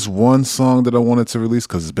 There is one song that I wanted to release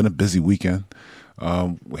because it's been a busy weekend.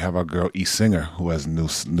 We have our girl E Singer who has a new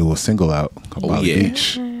single out called Bali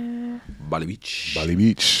Beach. Bali Beach. Bali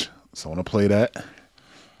Beach. So I want to play that.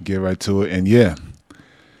 Get right to it. And yeah.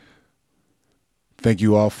 Thank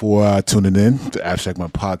you all for tuning in to Abstract My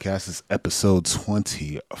Podcast. It's episode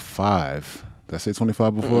 25. Did I say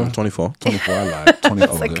 25 before? 24. 24, I lied.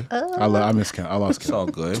 24. I miscount. I lost count. It's all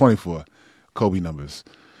good. 24. Kobe numbers.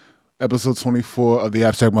 Episode 24 of the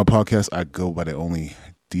Abstract My Podcast. I go by the only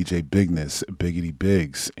DJ Bigness, Biggity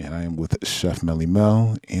Biggs, and I am with Chef Melly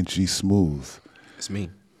Mel and G Smooth. It's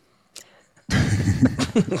me.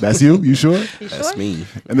 That's you? You sure? That's me.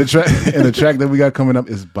 And the track that we got coming up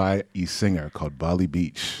is by E Singer called Bali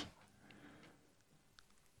Beach.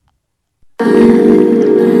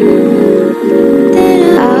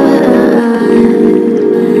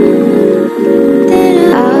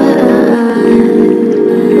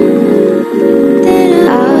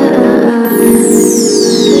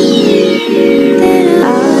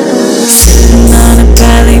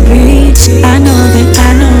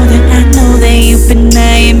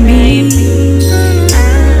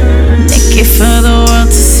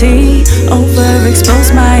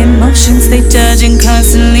 Overexpose my emotions, they judging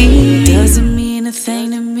constantly. Doesn't mean a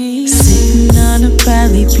thing to me. Sitting on a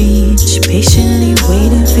Bali beach, patiently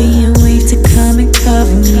waiting for your wave to come and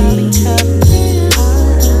cover me.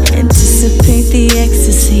 Anticipate the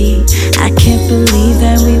ecstasy. I can't believe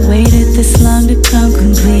that we waited this long to come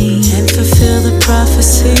complete and fulfill the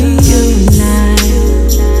prophecy. You and I,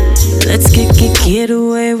 let's get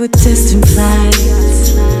away with distant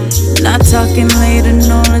flights. Not talking later,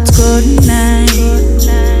 no, let's go tonight.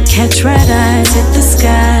 Catch red eyes, hit the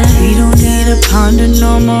sky. We don't need to ponder,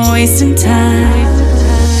 no more wasting time.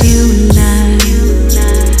 You and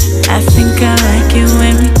I think I like it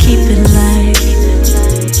when we keep it light.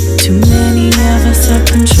 Too many of us are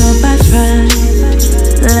controlled by pride.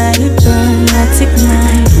 Let it burn, let's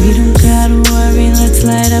ignite. We don't gotta worry, let's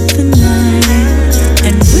light up the night.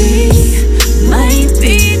 And we might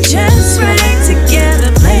be just right together.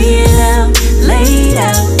 Lay it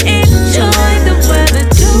out, enjoy the weather,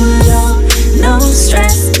 do it all, no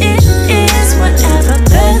stress, it is whatever,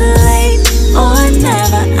 better late or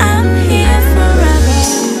never, I'm here forever.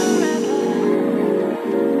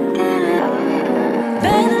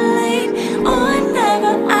 Better late or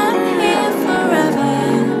never, I'm here forever.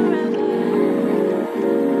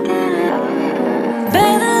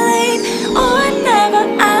 Better late or never,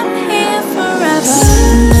 I'm here forever.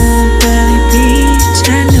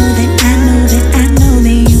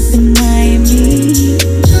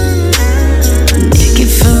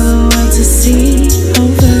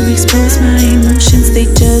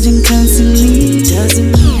 Judging constantly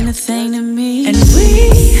doesn't mean a thing to me. And we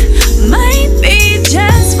might be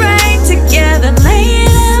just right together. Lay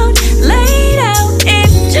it out,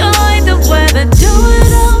 enjoy the weather, do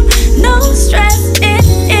it all, no stress, it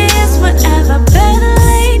is whatever. Better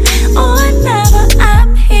late or never,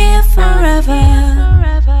 I'm here forever.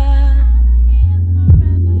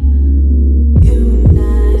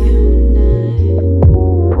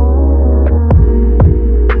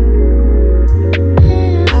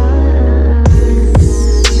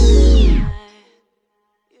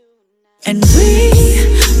 And we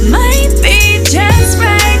might be just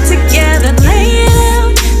right together. Lay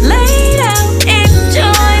it out,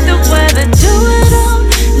 enjoy the weather, do it all,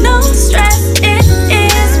 no stress, it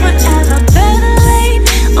is whatever. Better late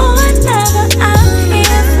or never, I'm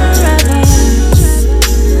here forever.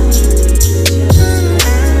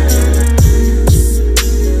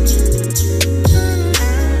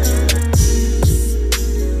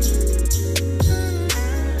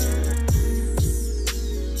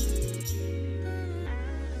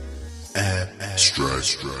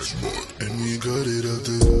 And we got it out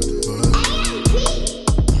the